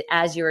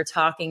 As you were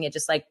talking, it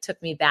just like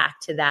took me back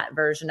to that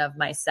version of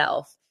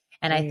myself.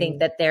 And I think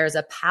that there's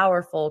a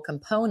powerful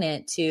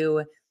component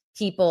to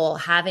people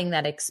having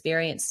that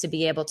experience to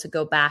be able to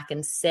go back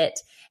and sit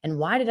and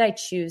why did I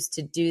choose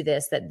to do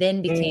this that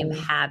then became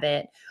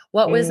habit?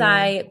 What was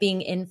I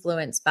being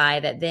influenced by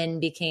that then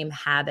became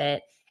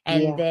habit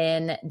and Yeah.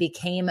 then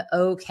became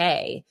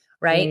okay,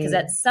 right? Because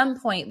at some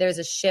point there's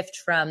a shift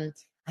from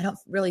I don't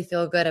really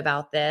feel good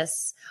about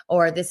this,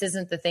 or this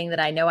isn't the thing that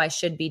I know I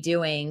should be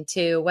doing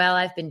to, well,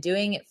 I've been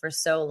doing it for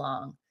so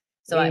long.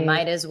 So I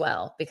might as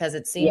well because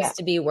it seems Yeah.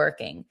 to be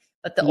working.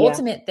 But the Yeah.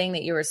 ultimate thing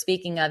that you were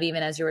speaking of,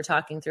 even as you were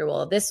talking through,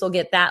 well, this will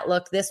get that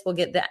look, this will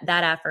get that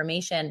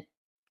affirmation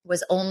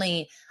was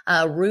only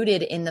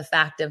rooted in the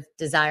fact of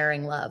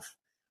desiring love,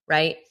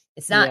 right?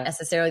 It's not Yeah.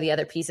 necessarily the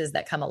other pieces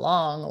that come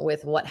along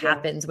with what Yeah.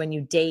 happens when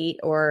you date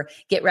or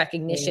get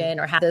recognition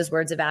or have those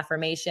words of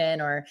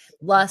affirmation or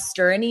lust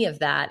or any of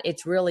that.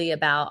 It's really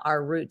about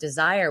our root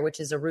desire,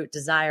 which is a root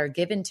desire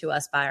given to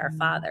us by our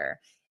Father,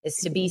 is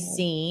to be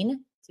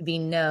seen, to be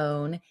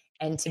known,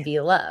 and to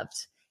be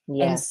loved.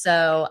 And Yeah.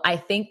 so I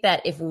think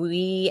that if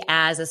we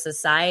as a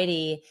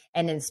society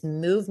and this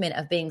movement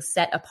of being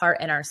set apart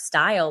in our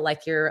style,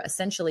 like you're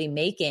essentially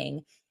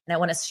making, and I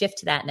want to shift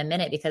to that in a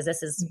minute because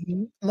this is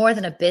more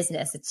than a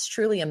business. It's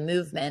truly a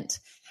movement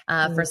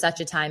for such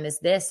a time as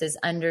this, is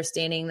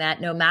understanding that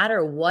no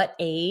matter what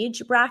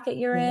age bracket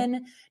you're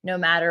in, no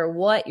matter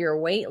what your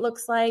weight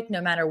looks like,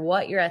 no matter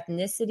what your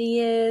ethnicity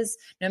is,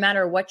 no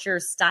matter what your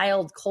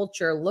styled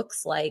culture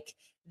looks like,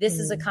 this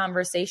is a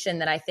conversation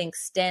that I think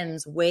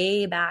stems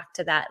way back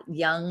to that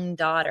young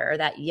daughter,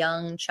 that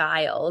young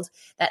child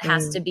that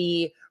has to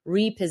be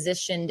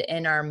repositioned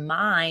in our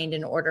mind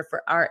in order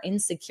for our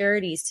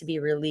insecurities to be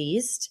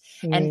released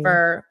and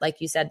for, like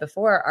you said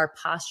before, our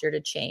posture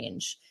to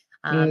change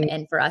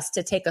and for us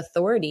to take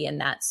authority in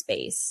that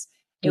space.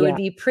 It would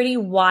be pretty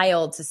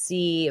wild to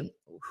see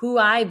who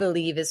I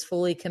believe is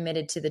fully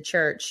committed to the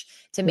church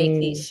to make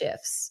these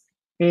shifts.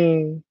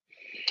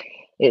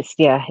 It's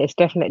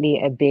definitely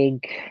a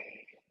big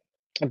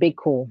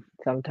call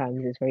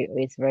sometimes.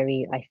 It's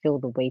very I feel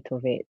the weight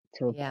of it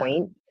to a Yeah.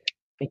 point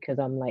because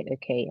I'm like,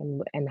 okay,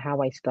 and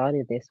how I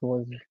started this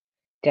was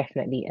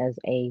definitely as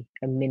a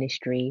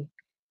ministry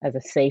as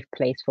a safe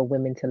place for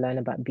women to learn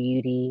about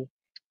beauty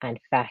and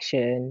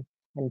fashion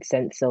and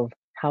sense of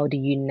how do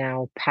you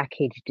now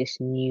package this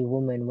new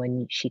woman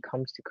when she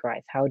comes to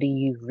Christ? How do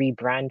you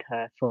rebrand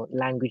her for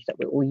language that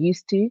we're all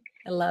used to?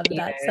 I love You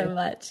that so know,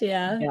 much.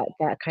 Yeah.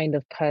 that kind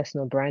of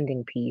personal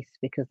branding piece,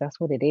 because that's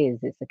what it is.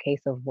 It's a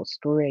case of what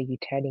story are you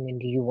telling and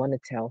do you want to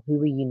tell?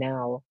 Who are you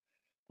now?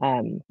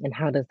 And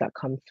how does that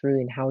come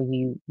through and how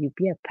you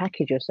yeah,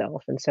 package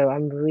yourself. And so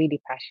I'm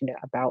really passionate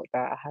about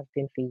that. I have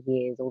been for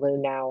years, although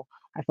now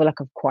I feel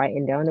like I've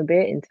quietened down a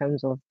bit in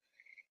terms of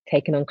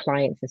taking on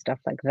clients and stuff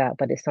like that,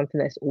 but it's something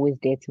that's always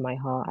dear to my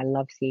heart. I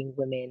love seeing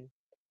women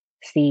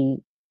see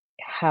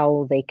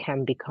how they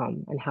can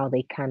become and how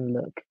they can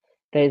look.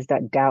 Those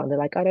that doubt, they're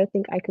like, I don't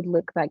think I could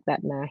look like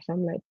that, Nash.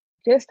 I'm like,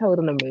 just hold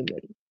on a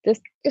moment.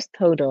 Just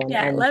hold on.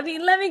 Yeah, And let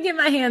me get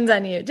my hands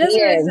on you just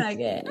for a yes,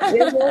 second.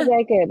 just one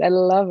second. I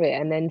love it.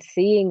 And then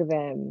seeing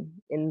them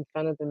in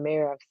front of the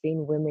mirror, I've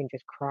seen women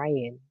just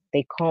crying.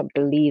 They can't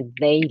believe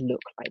they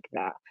look like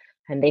that.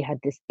 And they had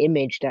this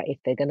image that if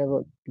they're gonna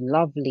look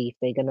lovely, if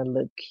they're gonna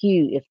look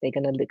cute, if they're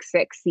gonna look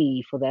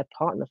sexy for their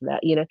partner, for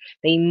that,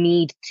 they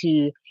need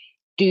to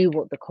do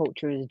what the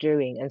culture is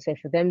doing. And so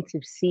for them to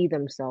see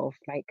themselves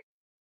like,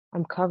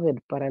 I'm covered,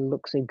 but I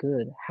look so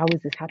good. How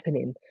is this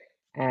happening?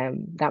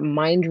 That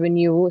mind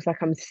renewal, it's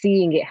like I'm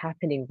seeing it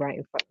happening right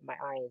in front of my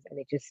eyes,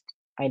 and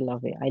I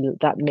love it.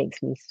 That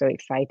makes me so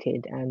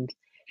excited, and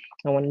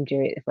I want to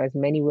do it for as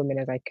many women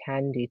as I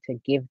can do to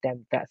give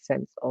them that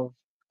sense of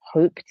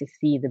hope to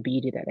see the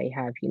beauty that they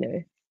have.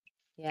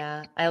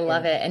 Yeah, I Yeah.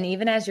 love it. And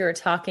even as you were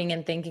talking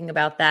and thinking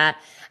about that,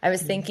 I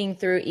was Mm-hmm. thinking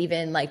through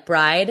even like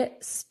bride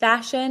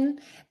fashion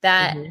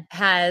that Mm-hmm.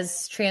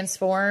 has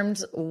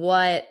transformed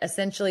what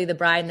essentially the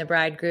bride and the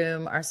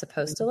bridegroom are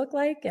supposed to look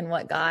like and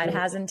what God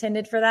has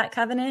intended for that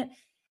covenant.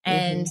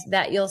 And Mm-hmm.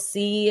 that you'll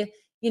see,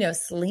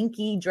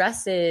 slinky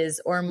dresses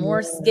or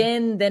more Yeah.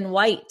 skin than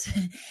white.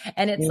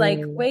 And it's like,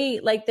 Mm.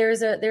 wait, like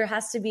there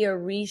has to be a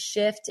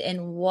reshift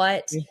in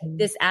what Mm-hmm.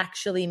 this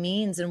actually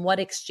means and what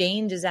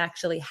exchange is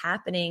actually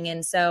happening.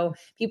 And so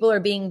people are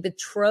being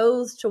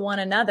betrothed to one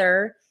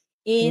another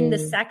in the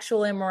Mm.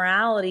 sexual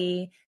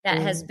immorality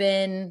that has Mm.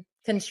 been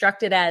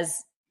constructed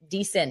as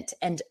decent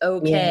and Yeah.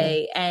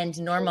 okay and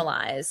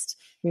normalized.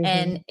 Mm-hmm.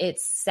 And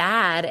it's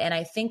sad. And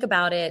I think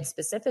about it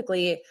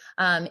specifically.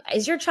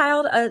 Is your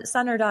child a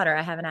son or daughter?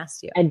 I haven't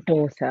asked you. A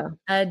daughter.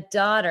 A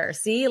daughter.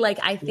 See, like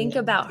I think Yeah.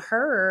 about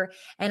her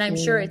and I'm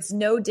sure Mm. it's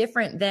no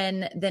different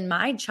than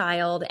my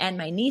child and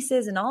my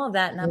nieces and all of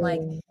that. And I'm like,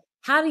 Mm.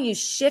 how do you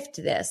shift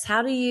this?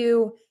 How do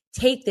you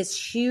take this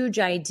huge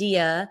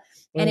idea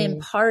and Mm.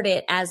 impart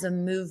it as a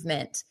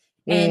movement?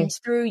 And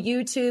Mm. through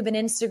YouTube and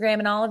Instagram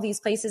and all of these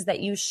places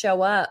that you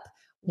show up,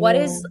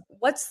 Yeah.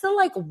 what's the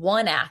like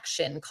one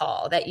action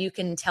call that you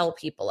can tell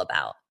people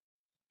about?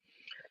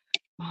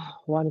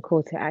 One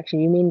call to action.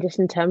 You mean just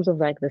in terms of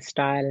like the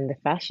style and the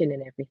fashion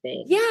and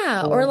everything?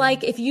 Yeah. Or Or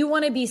like if you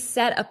want to be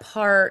set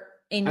apart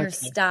in your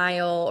okay.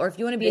 style, or if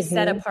you want to be a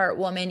set Mm-hmm. apart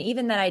woman,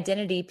 even that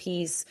identity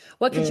piece,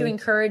 what could you Mm.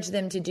 encourage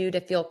them to do to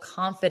feel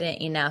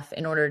confident enough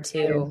in order Mm.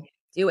 to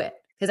do it?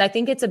 Because I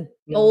think it's a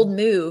Yeah. bold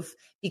move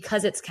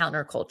because it's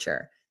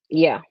counterculture.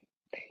 Yeah,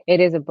 it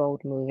is a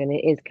bold move and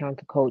it is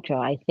counterculture.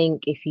 I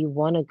think if you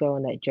want to go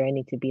on that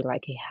journey to be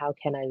like, hey, how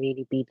can I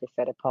really be the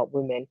set apart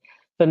woman?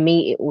 For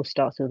me, it all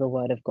starts with the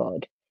word of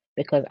God,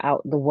 because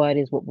out the word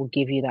is what will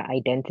give you that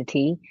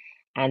identity,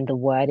 and the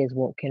word is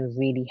what can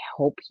really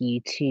help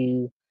you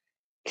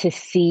to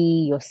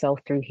see yourself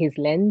through his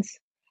lens.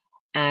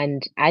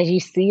 And as you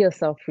see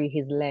yourself through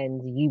his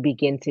lens, you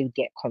begin to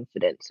get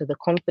confident. So the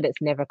confidence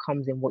never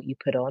comes in what you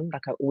put on.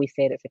 Like I always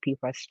say that to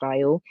people as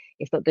style.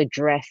 It's not the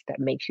dress that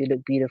makes you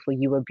look beautiful.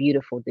 You are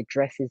beautiful. The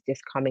dress is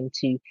just coming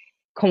to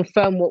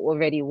confirm what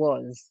already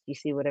was. You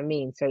see what I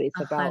mean? So it's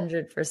A about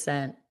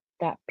 100%.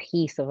 that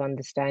piece of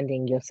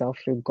understanding yourself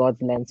through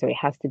God's lens. So it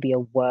has to be a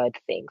word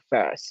thing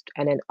first.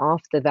 And then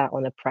after that,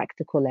 on a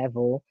practical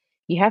level,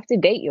 you have to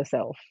date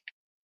yourself.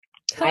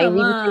 I Come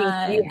really think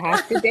you on.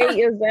 have to date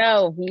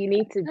yourself. You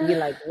need to be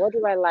like, what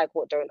do I like?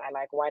 What don't I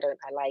like? Why don't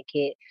I like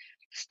it?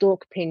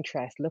 Stalk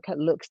Pinterest. Look at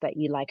looks that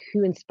you like.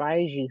 Who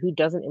inspires you? Who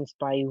doesn't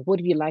inspire you? What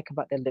do you like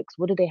about their looks?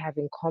 What do they have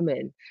in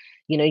common?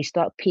 You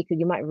start picking,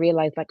 you might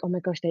realize, like, oh my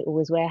gosh, they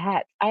always wear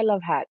hats. I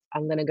love hats.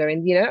 I'm going to go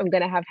and, I'm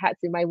going to have hats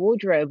in my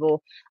wardrobe.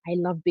 Or I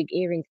love big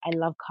earrings. I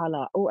love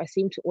color. Oh, I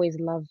seem to always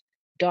love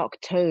dark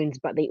tones,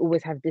 but they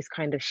always have this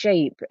kind of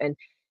shape. And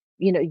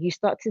you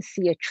start to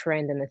see a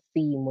trend and a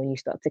theme when you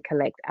start to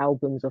collect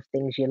albums of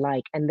things you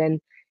like. And then,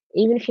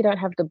 even if you don't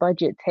have the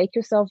budget, take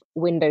yourself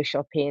window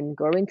shopping,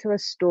 go into a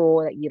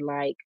store that you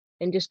like,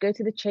 and just go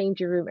to the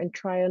changing room and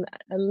try on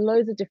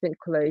loads of different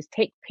clothes.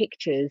 Take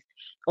pictures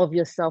of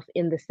yourself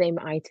in the same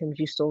items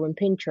you saw on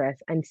Pinterest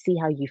and see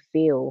how you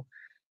feel.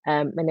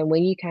 And then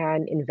when you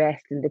can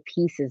invest in the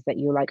pieces that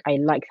you like, I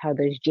liked how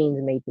those jeans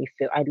made me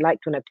feel. I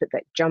liked when I put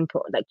that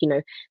jumper, like,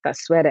 that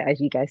sweater, as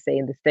you guys say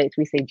in the States,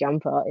 we say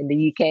jumper in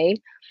the UK.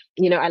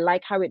 I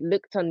like how it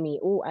looked on me.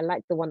 Oh, I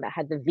like the one that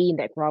had the V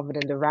neck rather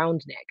than the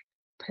round neck.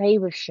 Play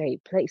with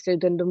shape, play. So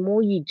then the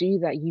more you do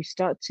that, you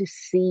start to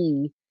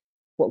see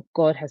what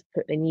God has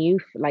put in you,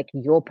 like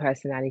your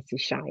personality to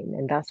shine.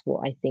 And that's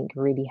what I think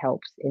really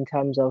helps in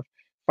terms of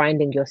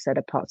finding your set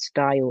apart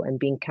style and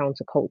being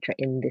counterculture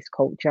in this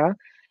culture.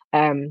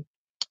 Um,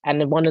 and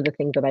then one of the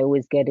things that I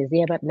always get is,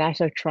 yeah, but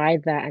Nash, I've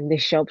tried that and the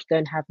shops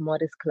don't have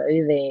modest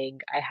clothing.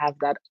 I have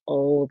that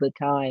all the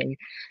time.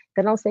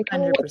 Then I'll say,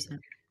 100%.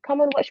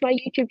 come and watch my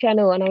YouTube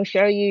channel and I'll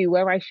show you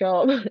where I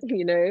shop,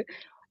 you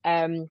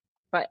know.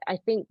 But I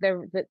think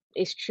that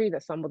it's true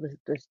that some of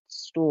the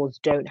stores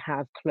don't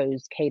have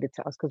clothes catered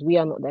to us because we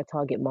are not their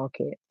target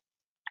market.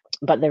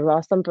 But there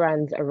are some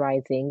brands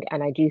arising,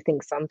 and I do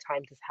think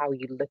sometimes it's how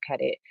you look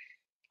at it.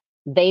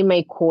 They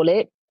may call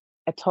it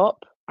a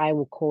top.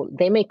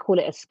 They may call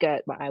it a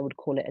skirt, but I would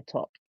call it a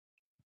top.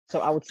 So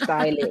I would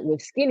style it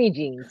with skinny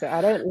jeans. So I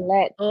don't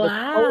let the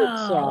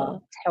culture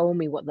Wow. tell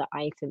me what the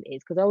item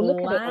is because I'll look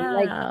at it. I'm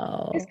like,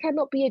 this Wow.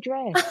 cannot be a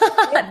dress.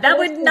 Where's the That rest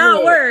would of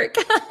not it? work.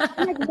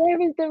 I'm like,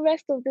 where is the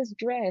rest of this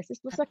dress? This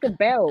looks like a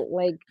belt.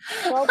 Like,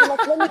 so I'll be like,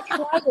 let me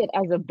try it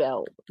as a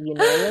belt, you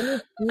know, let me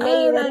Oh,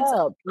 layer it that's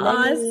up.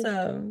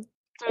 awesome.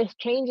 So it's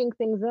changing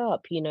things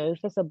up, you know.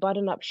 If it's a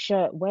button-up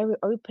shirt, wear it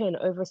open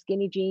over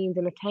skinny jeans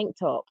and a tank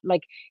top.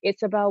 Like,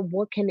 it's about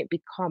what can it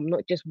become,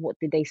 not just what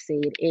did they say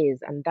it is.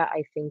 And that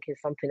I think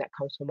is something that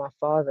comes from our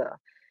father.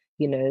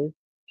 You know,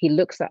 he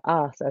looks at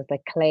us as the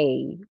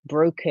clay,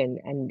 broken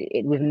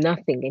with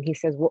nothing, and he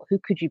says, "What? Who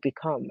could you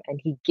become?"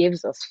 And he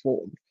gives us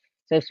form.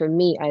 So for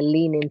me, I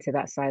lean into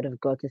that side of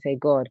God to say,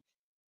 God,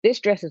 this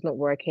dress is not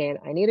working.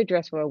 I need a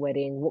dress for a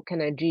wedding. What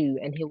can I do?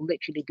 And he'll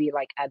literally be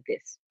like, add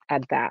this,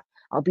 add that.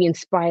 I'll be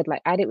inspired,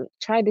 like, I didn't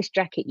try this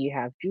jacket you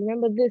have. Do you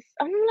remember this?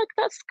 I'm like,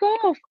 that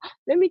scarf.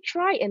 Let me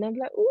try it. And I'm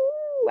like,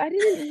 ooh, I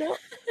didn't know,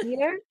 you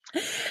know?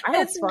 I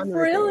have It's fun with it.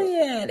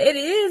 brilliant. It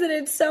is, and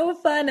it's so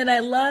fun. And I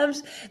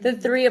loved the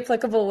 3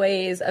 applicable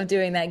ways of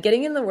doing that.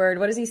 Getting in the word.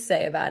 What does he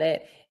say about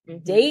it?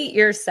 Date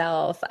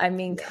yourself. I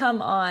mean,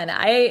 come on.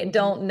 I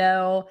don't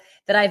know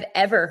that I've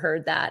ever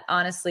heard that,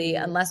 honestly,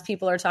 unless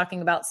people are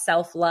talking about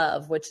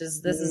self-love, which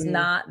is, this is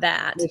not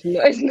that.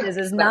 This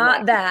is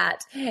not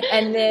that.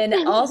 And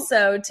then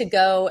also to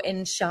go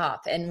and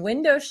shop and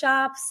window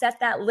shop, set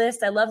that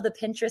list. I love the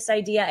Pinterest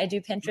idea. I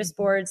do Pinterest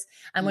boards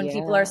when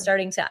people are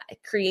starting to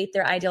create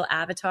their ideal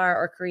avatar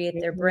or create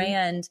their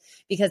brand,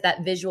 because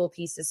that visual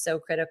piece is so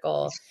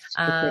critical.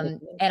 And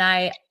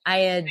I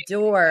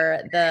adore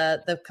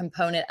the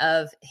component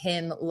of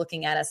him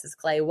looking at us as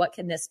clay. What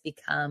can this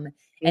become?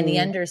 And the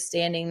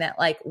understanding that,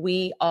 like,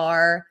 we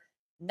are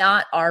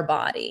not our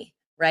body,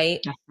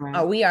 right?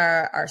 We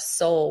are our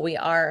soul. We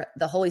are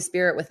the Holy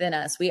Spirit within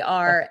us. We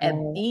are a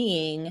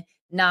being,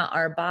 not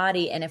our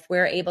body. And if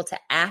we're able to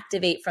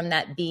activate from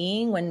that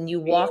being, when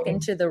you walk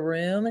into the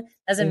room,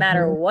 doesn't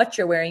matter what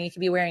you're wearing. You could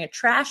be wearing a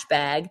trash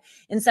bag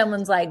and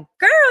someone's like,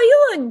 girl,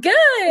 you look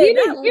good.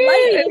 That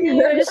light in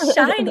you is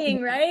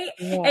shining, right?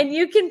 And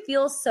you can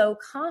feel so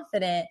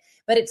confident,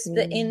 but it's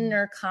the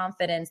inner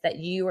confidence that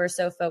you are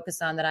so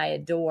focused on that I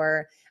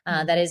adore.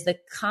 That is the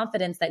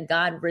confidence that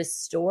God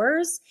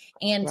restores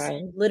and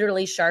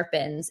literally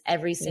sharpens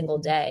every single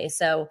day.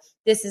 So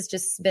this has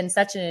just been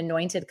such an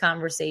anointed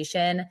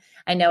conversation.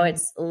 I know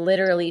it's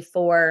literally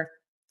for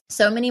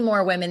so many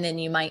more women than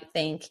you might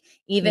think,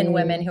 even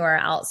women who are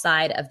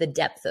outside of the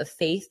depth of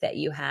faith that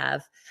you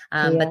have.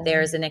 But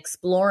there's an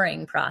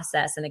exploring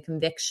process and a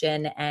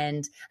conviction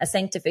and a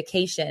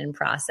sanctification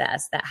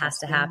process that has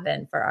to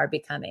happen for our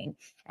becoming.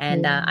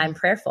 And I'm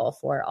prayerful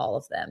for all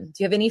of them.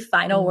 Do you have any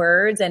final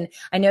words? And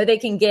I know they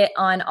can get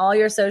on all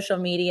your social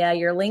media.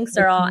 Your links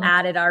are all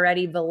added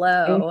already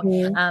below.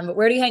 But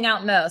where do you hang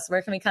out most?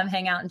 Where can we come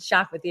hang out and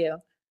shop with you?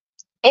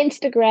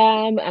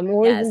 Instagram. I'm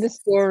always in the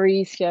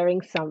stories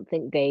sharing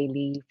something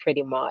daily,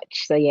 pretty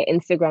much. So yeah,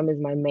 Instagram is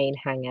my main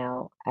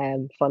hangout,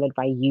 followed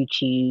by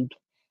YouTube.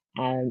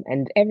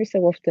 And every so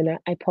often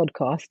I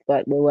podcast,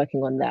 but we're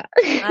working on that.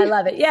 I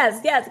love it.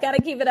 Yes. Got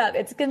to keep it up.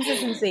 It's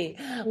consistency.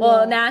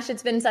 Well, Nash,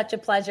 it's been such a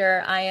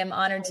pleasure. I am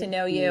honored to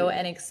know you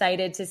and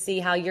excited to see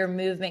how your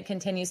movement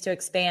continues to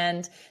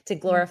expand to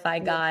glorify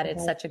God.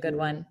 It's such a good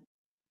one.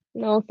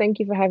 No, thank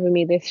you for having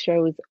me. This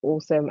show is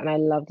awesome, and I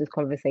love this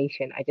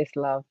conversation. I just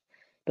love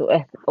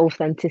the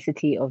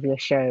authenticity of your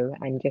show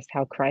and just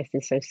how Christ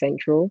is so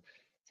central.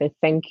 So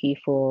thank you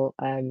for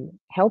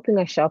helping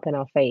us sharpen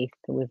our faith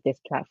with this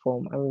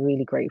platform. I'm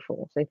really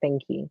grateful. So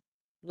thank you.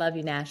 Love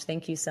you, Nash.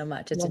 Thank you so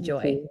much. It's a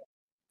joy.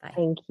 Bye.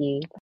 Thank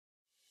you.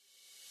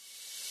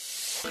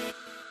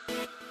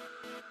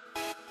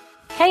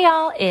 Hey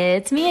y'all,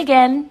 it's me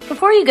again.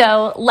 Before you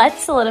go,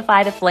 let's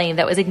solidify the flame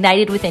that was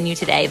ignited within you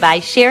today by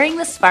sharing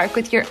the spark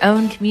with your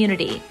own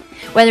community.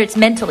 Whether it's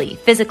mentally,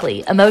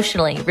 physically,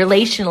 emotionally,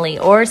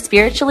 relationally, or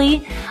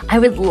spiritually, I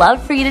would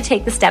love for you to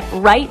take the step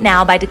right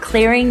now by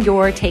declaring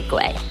your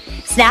takeaway.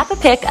 Snap a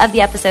pic of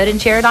the episode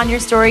and share it on your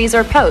stories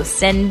or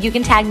posts, and you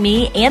can tag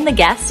me and the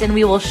guest, and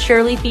we will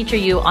surely feature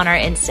you on our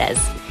Instas.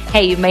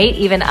 Hey, you might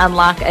even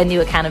unlock a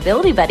new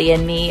accountability buddy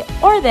in me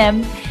or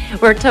them.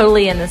 We're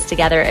totally in this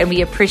together, and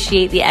we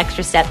appreciate the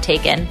extra step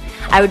taken.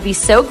 I would be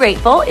so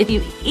grateful if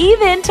you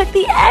even took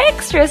the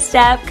extra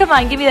step. Come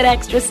on, give me that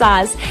extra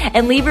sauce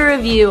and leave a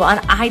review on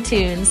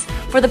iTunes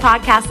for the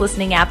podcast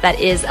listening app that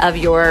is of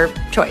your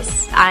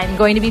choice. I'm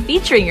going to be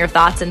featuring your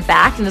thoughts, in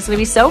fact, and it's going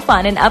to be so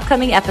fun in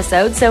upcoming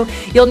episodes. So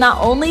you'll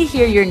not only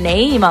hear your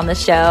name on the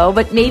show,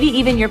 but maybe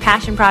even your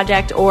passion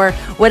project or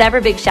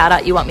whatever big shout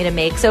out you want me to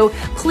make. So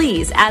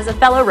please, as a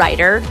fellow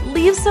writer,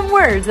 leave some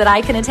words that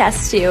I can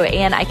attest to,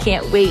 and I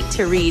can't wait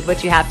to read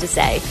what you have to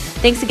say.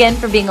 Thanks again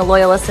for being a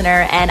loyal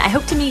listener, and I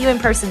hope to meet you in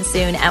person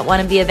soon at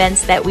one of the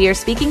events that we are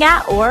speaking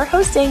at or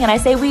hosting. And I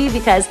say we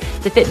because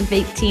the Fit and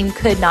Faith team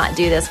could not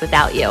do this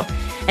without you.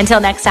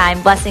 Until next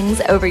time,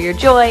 blessings over your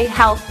joy,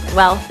 health,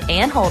 wealth,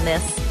 and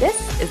wholeness.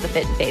 This is the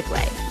Fit and Faith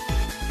way.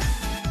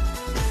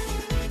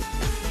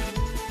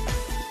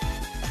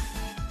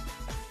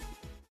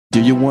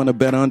 Do you want to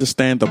better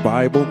understand the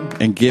Bible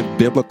and give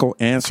biblical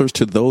answers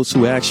to those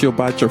who ask you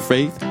about your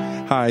faith?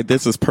 Hi,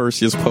 this is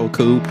Perseus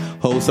Poku,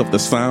 host of the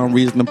Sound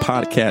Reasoning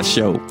Podcast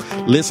Show.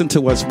 Listen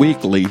to us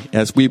weekly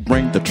as we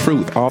bring the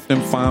truth often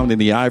found in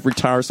the ivory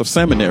towers of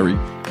seminary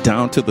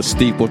down to the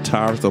steeple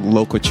towers of the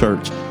local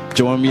church.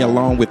 Join me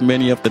along with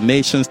many of the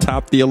nation's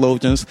top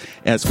theologians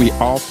as we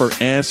offer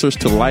answers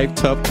to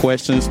life-tough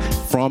questions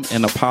from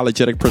an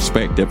apologetic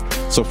perspective.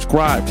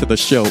 Subscribe to the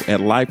show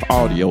at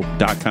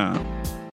lifeaudio.com.